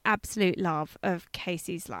was the absolute love of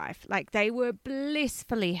Casey's life. Like they were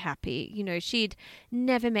blissfully happy. She'd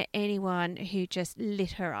never met anyone who just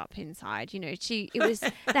lit her up inside. It was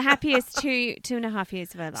the happiest 2.5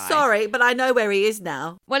 years of her life. Sorry, but I know where he is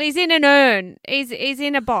now. Well, he's in an urn. He's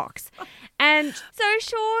in a box. And so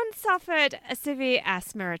Sean suffered a severe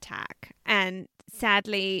asthma attack and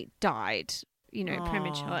sadly died.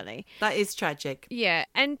 Prematurely. That is tragic. Yeah,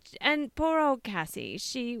 and poor old Casey, it's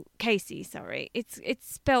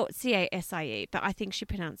spelled Casie, but I think she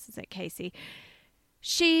pronounces it Casey.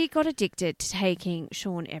 She got addicted to taking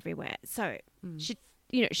Sean everywhere. So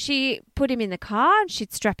she put him in the car and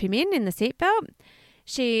she'd strap him in the seatbelt.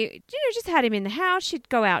 She, just had him in the house. She'd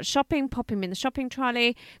go out shopping, pop him in the shopping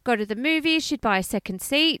trolley, go to the movies. She'd buy a second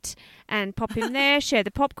seat and pop him there, share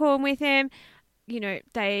the popcorn with him.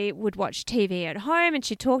 They would watch TV at home, and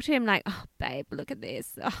she'd talk to him like, "Oh, babe, look at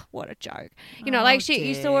this. Oh, what a joke."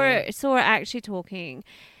 You saw her actually talking.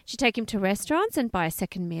 She'd take him to restaurants and buy a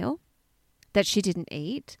second meal that she didn't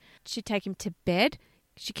eat. She'd take him to bed.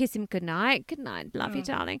 She'd kiss him goodnight. Good night, love you,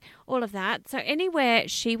 darling. All of that. So anywhere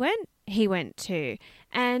she went, he went too.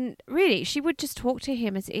 And really, she would just talk to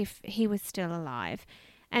him as if he was still alive.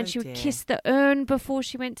 And she would kiss the urn before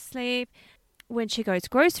she went to sleep. When she goes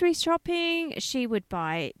grocery shopping, she would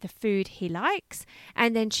buy the food he likes,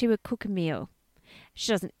 and then she would cook a meal. She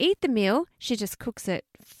doesn't eat the meal. She just cooks it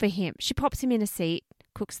for him. She pops him in a seat,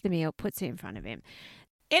 cooks the meal, puts it in front of him.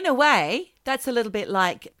 In a way, that's a little bit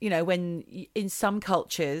like, when in some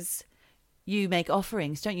cultures you make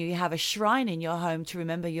offerings, don't you? You have a shrine in your home to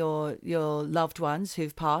remember your loved ones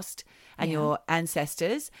who've passed and your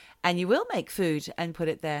ancestors, and you will make food and put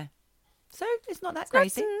it there. So it's not that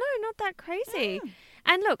crazy. Not that crazy.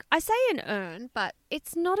 And look, I say an urn, but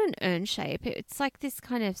it's not an urn shape. It's like this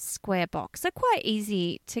kind of square box. So quite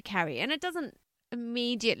easy to carry. And it doesn't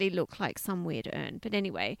immediately look like some weird urn. But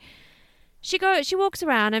anyway, she walks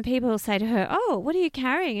around and people say to her, "Oh, what are you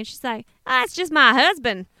carrying?" And she's like, "It's just my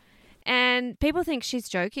husband." And people think she's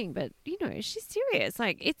joking, but, she's serious.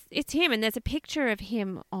 Like, it's him. And there's a picture of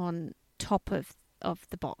him on top of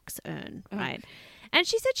the box urn, right? And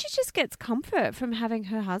she said she just gets comfort from having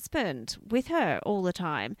her husband with her all the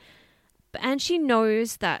time. And she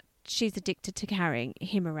knows that she's addicted to carrying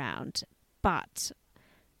him around. But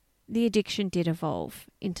the addiction did evolve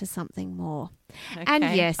into something more. Okay.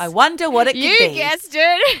 And yes. I wonder what it could be. You guessed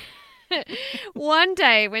it. One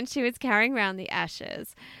day when she was carrying around the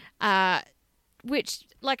ashes, which,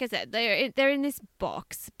 like I said, they're in this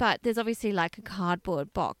box, but there's obviously like a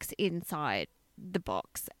cardboard box inside the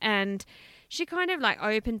box. And she kind of like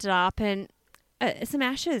opened it up and some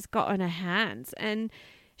ashes got on her hands. And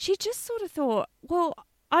she just sort of thought, well,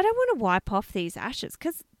 I don't want to wipe off these ashes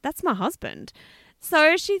because that's my husband.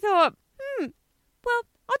 So she thought, well,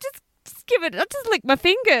 I'll just give it, I'll just lick my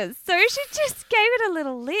fingers. So she just gave it a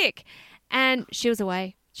little lick and she was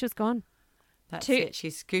away. She was gone. That's it.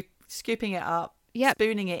 She's scooping it up. Yep.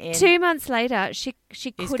 Spooning it in. 2 months later, she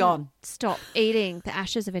couldn't gone. Stop eating the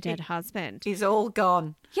ashes of her dead husband. He's all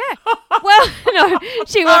gone. Yeah. Well, no,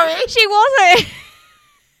 she wasn't.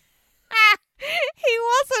 He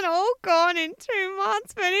wasn't all gone in 2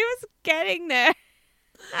 months, but he was getting there.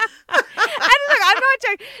 And look, I'm not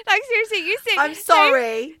joking. Like, seriously, you see. I'm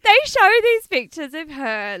sorry. They show these pictures of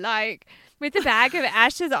her, like, with the bag of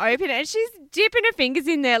ashes open, and she's dipping her fingers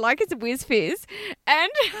in there like it's a Whiz Fizz.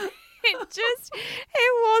 And it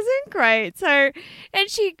wasn't great. So, and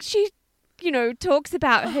she talks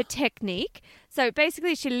about her technique. So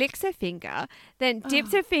basically she licks her finger, then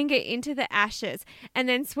dips her finger into the ashes and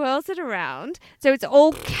then swirls it around. So it's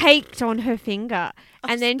all caked on her finger.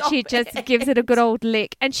 And then she just gives it a good old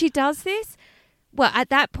lick. And she does this. Well, at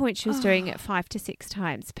that point she was doing it 5 to 6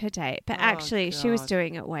 times per day. But actually she was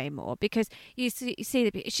doing it way more because you see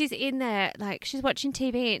she's in there, like she's watching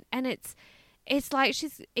TV and it's like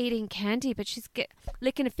she's eating candy, but she's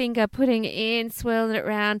licking a finger, putting it in, swirling it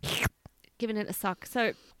around, giving it a suck.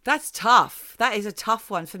 So that's tough. That is a tough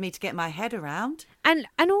one for me to get my head around. And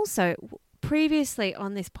also, previously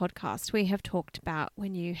on this podcast, we have talked about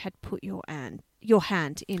when you had put your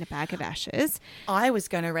hand in a bag of ashes. I was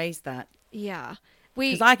going to raise that. Yeah.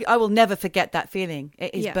 Because I will never forget that feeling.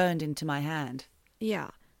 It is burned into my hand. Yeah.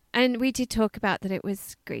 And we did talk about that it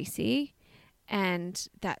was greasy and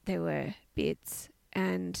that there were bits.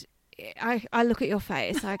 And I look at your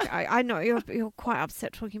face. I know you're quite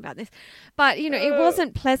upset talking about this. But, it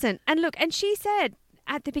wasn't pleasant. And look, and she said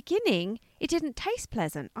at the beginning it didn't taste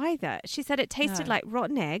pleasant either. She said it tasted like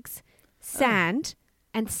rotten eggs, sand,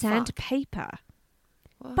 and sandpaper.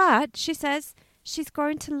 But she says she's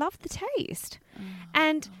grown to love the taste.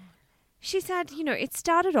 And she said, it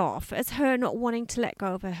started off as her not wanting to let go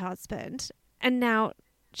of her husband, and now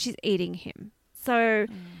she's eating him. So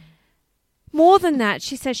more than that,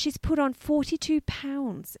 she says she's put on 42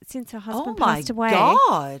 pounds since her husband passed away. Oh,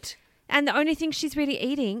 my God. And the only thing she's really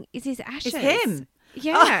eating is his ashes. It's him.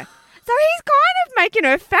 Yeah. So he's kind of making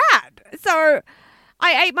her fat. So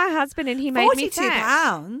I ate my husband and he made me fat. 42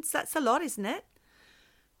 pounds? That's a lot, isn't it?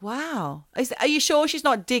 Wow. Are you sure she's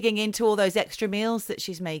not digging into all those extra meals that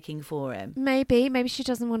she's making for him? Maybe she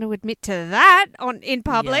doesn't want to admit to that in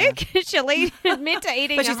public. Yeah. She'll admit to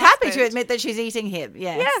eating but she's happy to admit that she's eating him,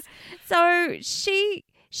 yes. Yeah. So she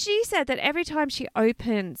said that every time she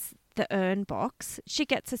opens the urn box, she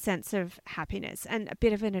gets a sense of happiness and a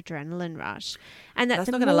bit of an adrenaline rush. And that's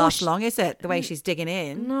not going to last long, is it? The way she's digging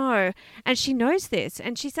in. No. And she knows this.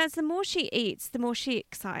 And she says the more she eats, the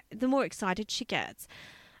more excited she gets.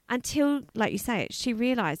 Until, like you say, she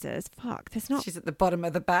realizes, fuck, there's not... She's at the bottom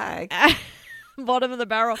of the bag. Bottom of the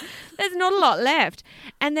barrel. There's not a lot left.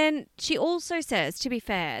 And then she also says, to be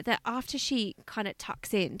fair, that after she kind of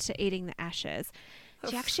tucks into eating the ashes,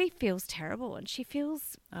 she actually feels terrible and she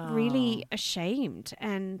feels really ashamed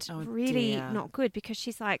and really not good because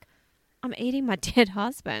she's like, I'm eating my dead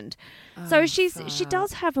husband. So she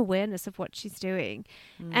does have awareness of what she's doing.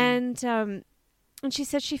 And she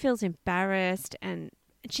said she feels embarrassed and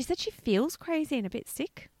she said she feels crazy and a bit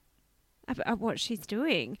sick about what she's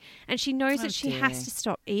doing. And she knows that she has to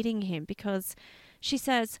stop eating him because she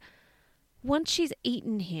says once she's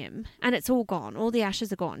eaten him and it's all gone, all the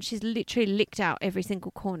ashes are gone, she's literally licked out every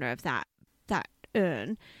single corner of that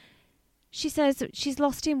urn. She says she's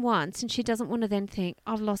lost him once and she doesn't want to then think,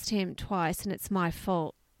 I've lost him twice and it's my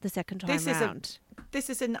fault the second time round. This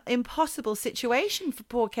is an impossible situation for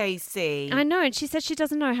poor Casey. I know. And she said she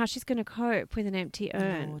doesn't know how she's going to cope with an empty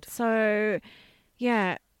urn. Lord. So,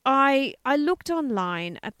 yeah, I looked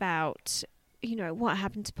online about, you know, what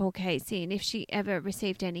happened to poor Casey and if she ever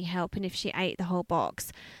received any help and if she ate the whole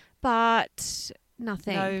box. But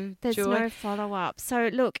nothing. There's no follow-up. So,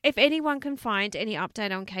 look, if anyone can find any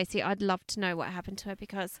update on Casey, I'd love to know what happened to her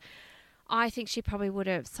because I think she probably would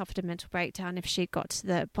have suffered a mental breakdown if she got to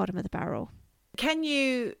the bottom of the barrel. Can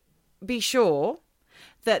you be sure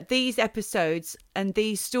that these episodes and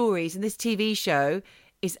these stories and this TV show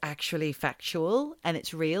is actually factual and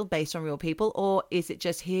it's real, based on real people, or is it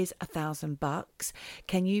just here's $1,000?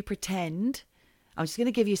 Can you pretend? I'm just going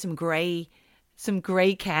to give you some grey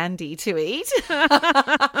candy to eat.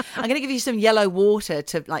 I'm going to give you some yellow water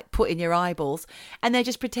to like put in your eyeballs, and they're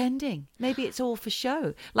just pretending. Maybe it's all for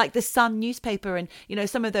show, like the Sun newspaper and, you know,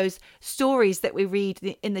 some of those stories that we read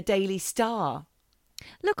in the Daily Star.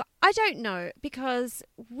 Look, I don't know, because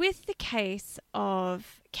with the case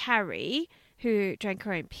of Carrie, who drank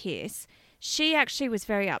her own piss, she actually was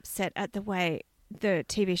very upset at the way the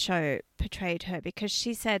TV show portrayed her because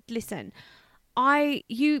she said, listen,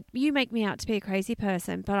 you make me out to be a crazy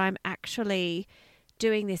person, but I'm actually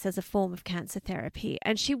doing this as a form of cancer therapy.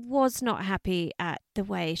 And she was not happy at the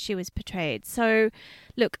way she was portrayed. So,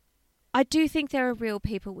 look, I do think there are real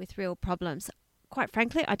people with real problems. Quite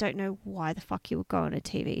frankly, I don't know why the fuck you would go on a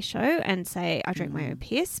TV show and say, I drink my own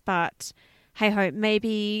piss, but hey ho,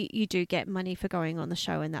 maybe you do get money for going on the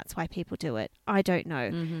show and that's why people do it. I don't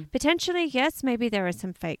know. Potentially, yes, maybe there are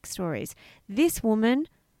some fake stories. This woman,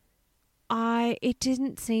 it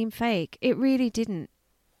didn't seem fake. It really didn't.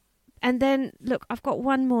 And then, look, I've got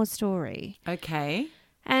one more story. Okay.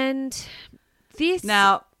 And this...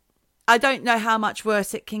 Now, I don't know how much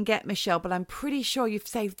worse it can get, Michelle, but I'm pretty sure you've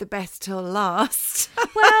saved the best till last.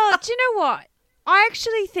 Well, do you know what? I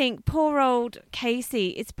actually think poor old Casey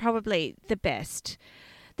is probably the best.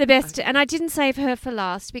 The best. Okay. And I didn't save her for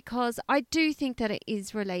last because I do think that it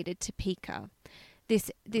is related to Pica, this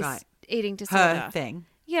right. Eating disorder. Her thing.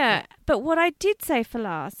 Yeah, but what I did say for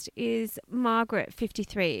last is Margaret,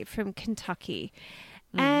 53, from Kentucky.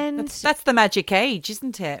 And that's the magic age,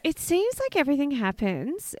 isn't it? It seems like everything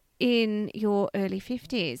happens in your early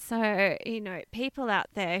 50s. So, you know, people out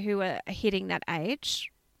there who are hitting that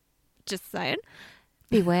age, just saying,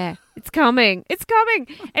 beware. It's coming. It's coming.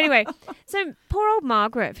 Anyway, so poor old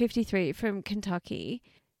Margaret, 53, from Kentucky,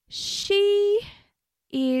 she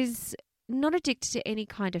is not addicted to any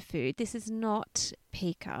kind of food. This is not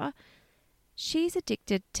Pica. She's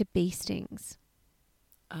addicted to bee stings.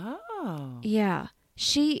 Oh. Yeah.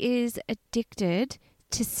 She is addicted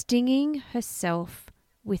to stinging herself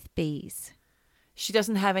with bees. She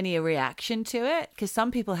doesn't have any reaction to it? Because some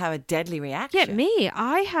people have a deadly reaction. Yeah, me.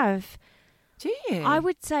 I have. Do you? I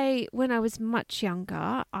would say when I was much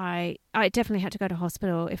younger, I definitely had to go to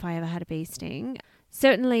hospital if I ever had a bee sting.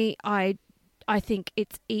 Certainly, I think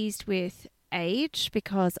it's eased with age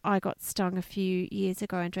because I got stung a few years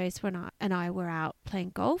ago. Andreas and I were out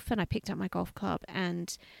playing golf and I picked up my golf club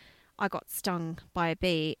and I got stung by a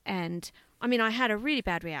bee. And I mean, I had a really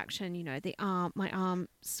bad reaction. You know, my arm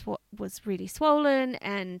was really swollen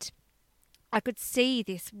and I could see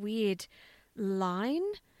this weird line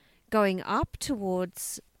going up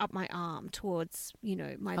my arm towards, you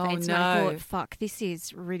know, my veins. No. And I thought, fuck, this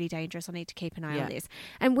is really dangerous. I need to keep an eye on this.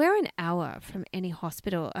 And we're an hour from any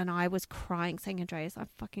hospital and I was crying saying, Andreas, I'm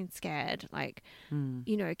fucking scared. Like,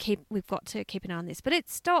 you know, we've got to keep an eye on this. But it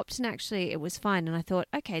stopped and actually it was fine. And I thought,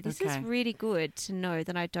 okay, this is really good to know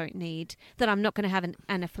that I'm not going to have an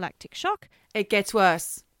anaphylactic shock. It gets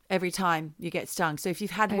worse. every time you get stung. So if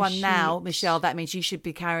you've had Oh, one now, shit. Michelle, that means you should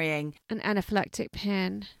be carrying. An anaphylactic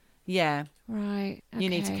pen. Yeah. Right. You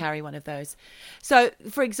need to okay. carry one of those. So,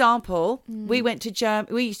 for example, we went to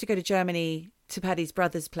we used to go to Germany to Paddy's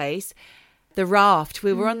brother's place. The raft,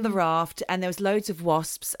 we were on the raft and there was loads of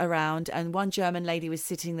wasps around, and one German lady was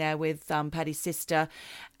sitting there with Paddy's sister,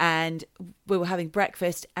 and we were having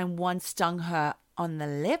breakfast and one stung her on the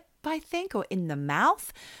lip, I think, or in the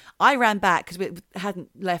mouth. I ran back because we hadn't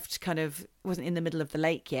left, wasn't in the middle of the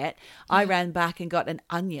lake yet. I ran back and got an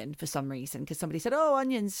onion for some reason because somebody said, oh,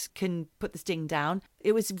 onions can put the sting down.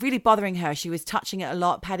 It was really bothering her. She was touching it a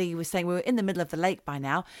lot. Paddy was saying, we were in the middle of the lake by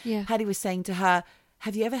now. Yeah. Paddy was saying to her,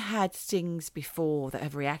 have you ever had stings before that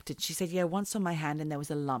have reacted? She said, yeah, once on my hand and there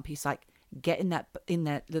was a lump. He's like, get in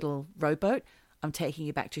that little rowboat. I'm taking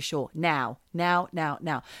you back to shore now.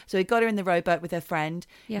 So he got her in the rowboat with her friend,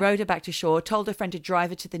 rowed her back to shore, told her friend to drive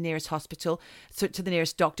her to the nearest hospital, to the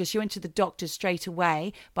nearest doctor. She went to the doctor straight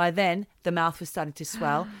away. By then, the mouth was starting to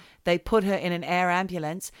swell. They put her in an air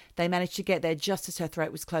ambulance. They managed to get there just as her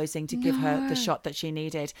throat was closing to give her the shot that she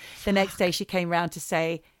needed. The next day, she came round to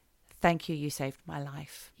say, thank you, you saved my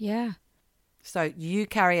life. Yeah. So you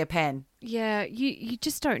carry a pen. Yeah. You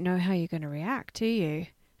just don't know how you're going to react, do you?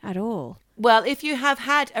 At all. Well, if you have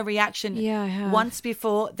had a reaction Yeah, I have. once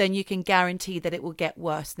before, then you can guarantee that it will get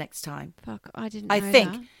worse next time. Fuck, I didn't know I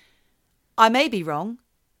think. that. I may be wrong,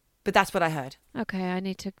 but that's what I heard. Okay, I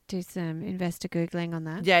need to do some investor Googling on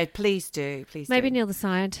that. Yeah, please do. Please Maybe do. Neil the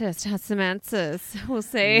scientist has some answers. We'll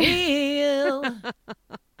see. Neil.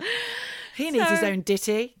 He needs his So- own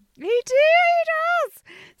ditty. He does.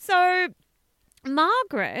 So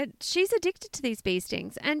Margaret, she's addicted to these bee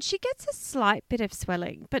stings and she gets a slight bit of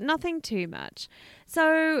swelling, but nothing too much.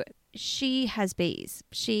 So she has bees.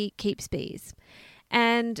 She keeps bees.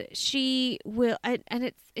 And she will, and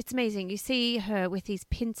it's amazing. You see her with these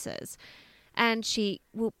pincers and she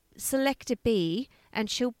will select a bee and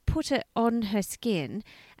she'll put it on her skin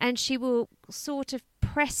and she will sort of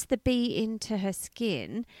press the bee into her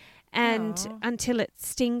skin and until it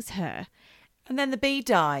stings her. And then the bee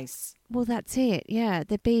dies. Well, that's it. Yeah,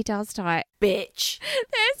 the bee does die. Bitch.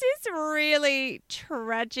 There's this really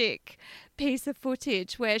tragic piece of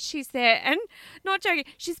footage where she's there and, not joking,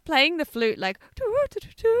 she's playing the flute like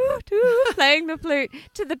playing the flute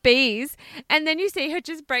to the bees, and then you see her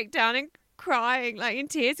just break down and crying like in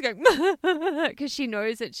tears, going because she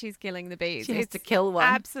knows that she's killing the bees. She has to kill one.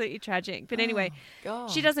 Absolutely tragic. But anyway, God.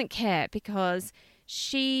 she doesn't care because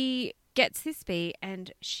she gets this bee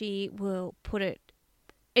and she will put it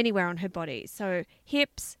anywhere on her body. So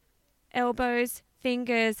hips, elbows,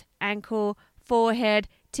 fingers, ankle, forehead,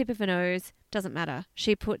 tip of a nose, doesn't matter.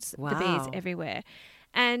 She puts the bees everywhere.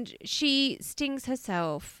 And she stings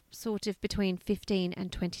herself sort of between 15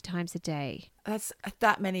 and 20 times a day. That's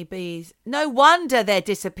that many bees. No wonder they're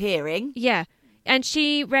disappearing. Yeah. And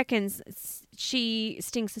she reckons she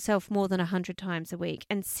stings herself more than 100 times a week.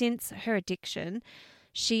 And since her addiction,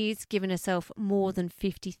 she's given herself more than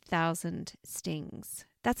 50,000 stings.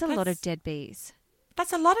 That's a lot of dead bees.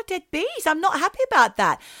 That's a lot of dead bees. I'm not happy about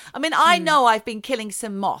that. I mean, I know I've been killing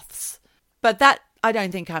some moths, but that I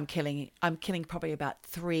don't think I'm killing. I'm killing probably about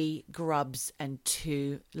 3 grubs and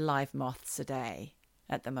 2 live moths a day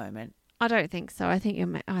at the moment. I don't think so. I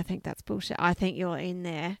think that's bullshit. I think you're in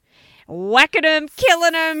there whacking them,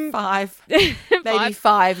 killing them. 5, maybe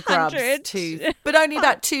 5 grubs, 500. 2, but only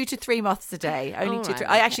about 2 to 3 moths a day. Only All 2 to 3.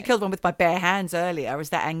 right, I actually okay. killed one with my bare hands earlier. I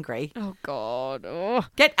was that angry. Oh, God. Oh.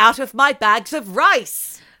 Get out of my bags of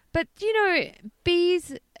rice. But, you know,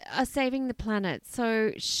 bees are saving the planet.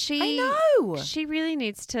 So I know. she really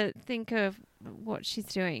needs to think of what she's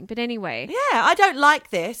doing. But anyway. Yeah, I don't like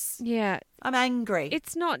this. Yeah. I'm angry.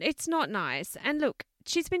 It's not nice. And look,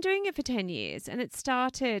 she's been doing it for 10 years and it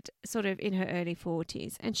started sort of in her early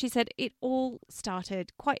 40s. And she said it all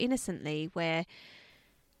started quite innocently where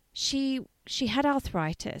she had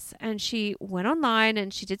arthritis and she went online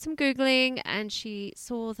and she did some Googling and she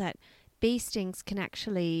saw that bee stings can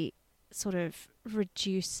actually sort of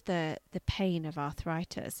reduce the pain of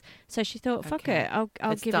arthritis. So she thought, fuck Okay. it, I'll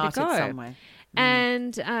It give it a started go. somewhere.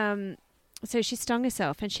 And so she stung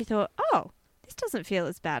herself and she thought, oh, this doesn't feel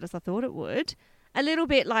as bad as I thought it would. A little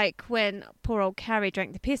bit like when poor old Carrie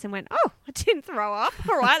drank the piss and went, oh, I didn't throw up.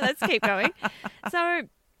 All right, let's keep going. So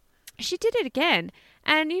she did it again.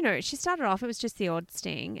 And, you know, she started off, it was just the odd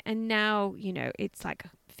sting. And now, you know, it's like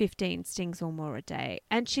 15 stings or more a day.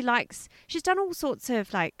 And she's done all sorts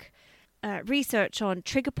of like research on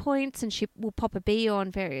trigger points and she will pop a bee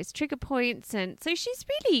on various trigger points. And so she's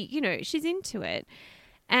really, you know, she's into it.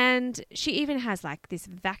 And she even has like this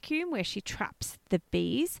vacuum where she traps the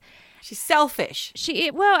bees. She's selfish.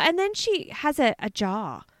 And then she has a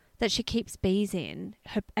jar that she keeps bees in,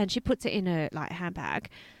 and she puts it in her like handbag.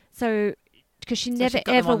 So because she never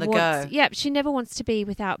ever wants, she never wants to be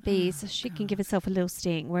without bees. So she can give herself a little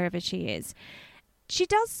sting wherever she is. She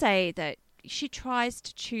does say that she tries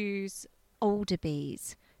to choose older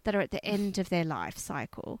bees that are at the end of their life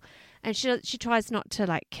cycle. And she tries not to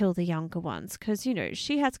like kill the younger ones because, you know,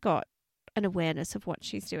 she has got an awareness of what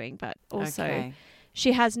she's doing, but also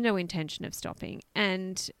she has no intention of stopping.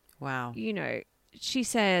 And, you know, she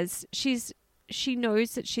says she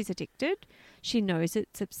knows that she's addicted. She knows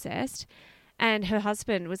it's obsessed. And her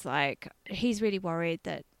husband was like, he's really worried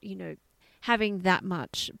that, you know, having that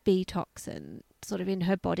much bee toxin sort of in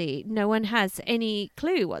her body, no one has any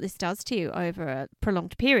clue what this does to you over a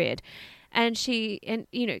prolonged period. And you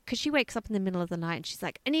know, because she wakes up in the middle of the night and she's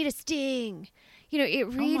like, I need a sting. You know, it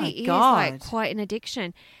really is like quite an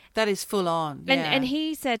addiction. That is full on. And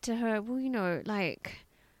he said to her, well, you know, like,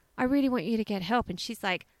 I really want you to get help. And she's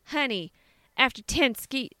like, honey, after 10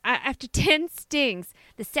 stings,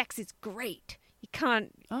 the sex is great. You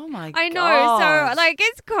can't. Oh my God. I know. So like,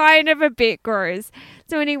 it's kind of a bit gross.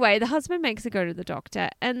 So anyway, the husband makes her go to the doctor,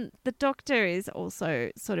 and the doctor is also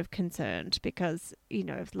sort of concerned because, you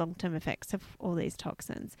know, of long-term effects of all these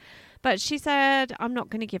toxins. But she said, I'm not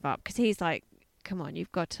going to give up, because he's like, come on,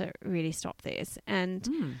 you've got to really stop this.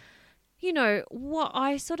 And, you know, what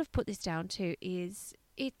I sort of put this down to is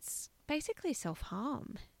it's basically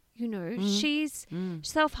self-harm. You know, she's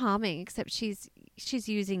self-harming, except she's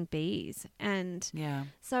using bees. And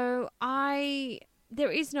so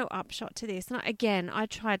there is no upshot to this. And I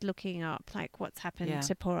tried looking up like what's happened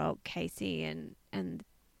to poor old Casey and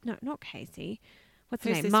no, not Casey. What's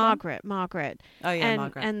her name? Margaret. Oh yeah,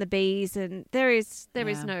 Margaret. And the bees, and there is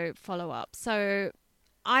no follow-up. So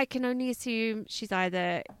I can only assume she's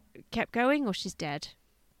either kept going or she's dead.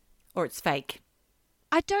 Or it's fake.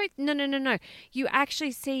 No. You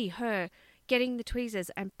actually see her getting the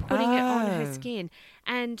tweezers and putting it on her skin.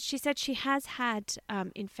 And she said she has had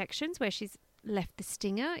infections where she's left the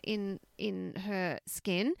stinger in her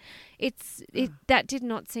skin. That did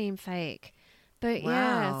not seem fake. But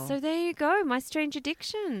yeah, so there you go, my strange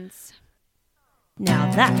addictions.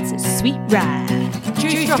 Now that's a sweet ride.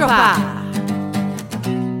 Juice dropper.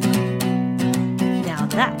 Now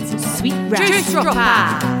that's a sweet ride. Juice dropper.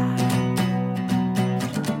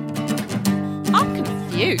 I'm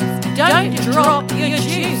confused. Don't drop your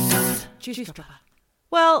juice. Juice dropper.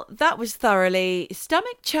 Well, that was thoroughly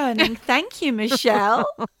stomach churning. Thank you, Michelle.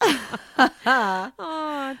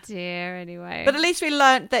 Oh, dear. Anyway. But at least we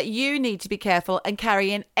learnt that you need to be careful and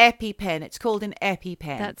carry an EpiPen. It's called an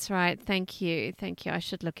EpiPen. That's right. Thank you. I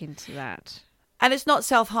should look into that. And it's not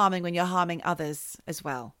self-harming when you're harming others as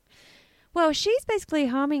well. Well, she's basically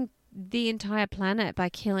harming the entire planet by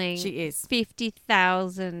killing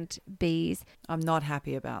 50,000 bees. I'm not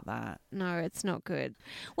happy about that. No, it's not good.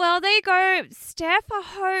 Well, there you go, Steph.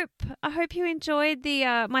 I hope you enjoyed the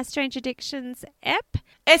My Strange Addictions ep.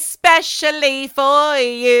 Especially for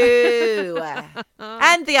you.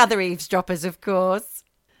 And the other eavesdroppers, of course.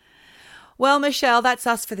 Well, Michelle, that's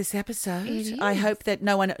us for this episode. I hope that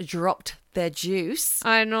no one dropped their juice.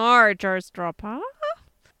 I know, juice dropper.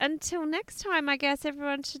 Until next time, I guess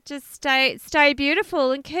everyone should just stay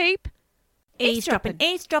beautiful and keep eavesdropping.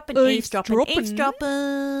 Eavesdropping.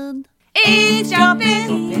 Eavesdropping.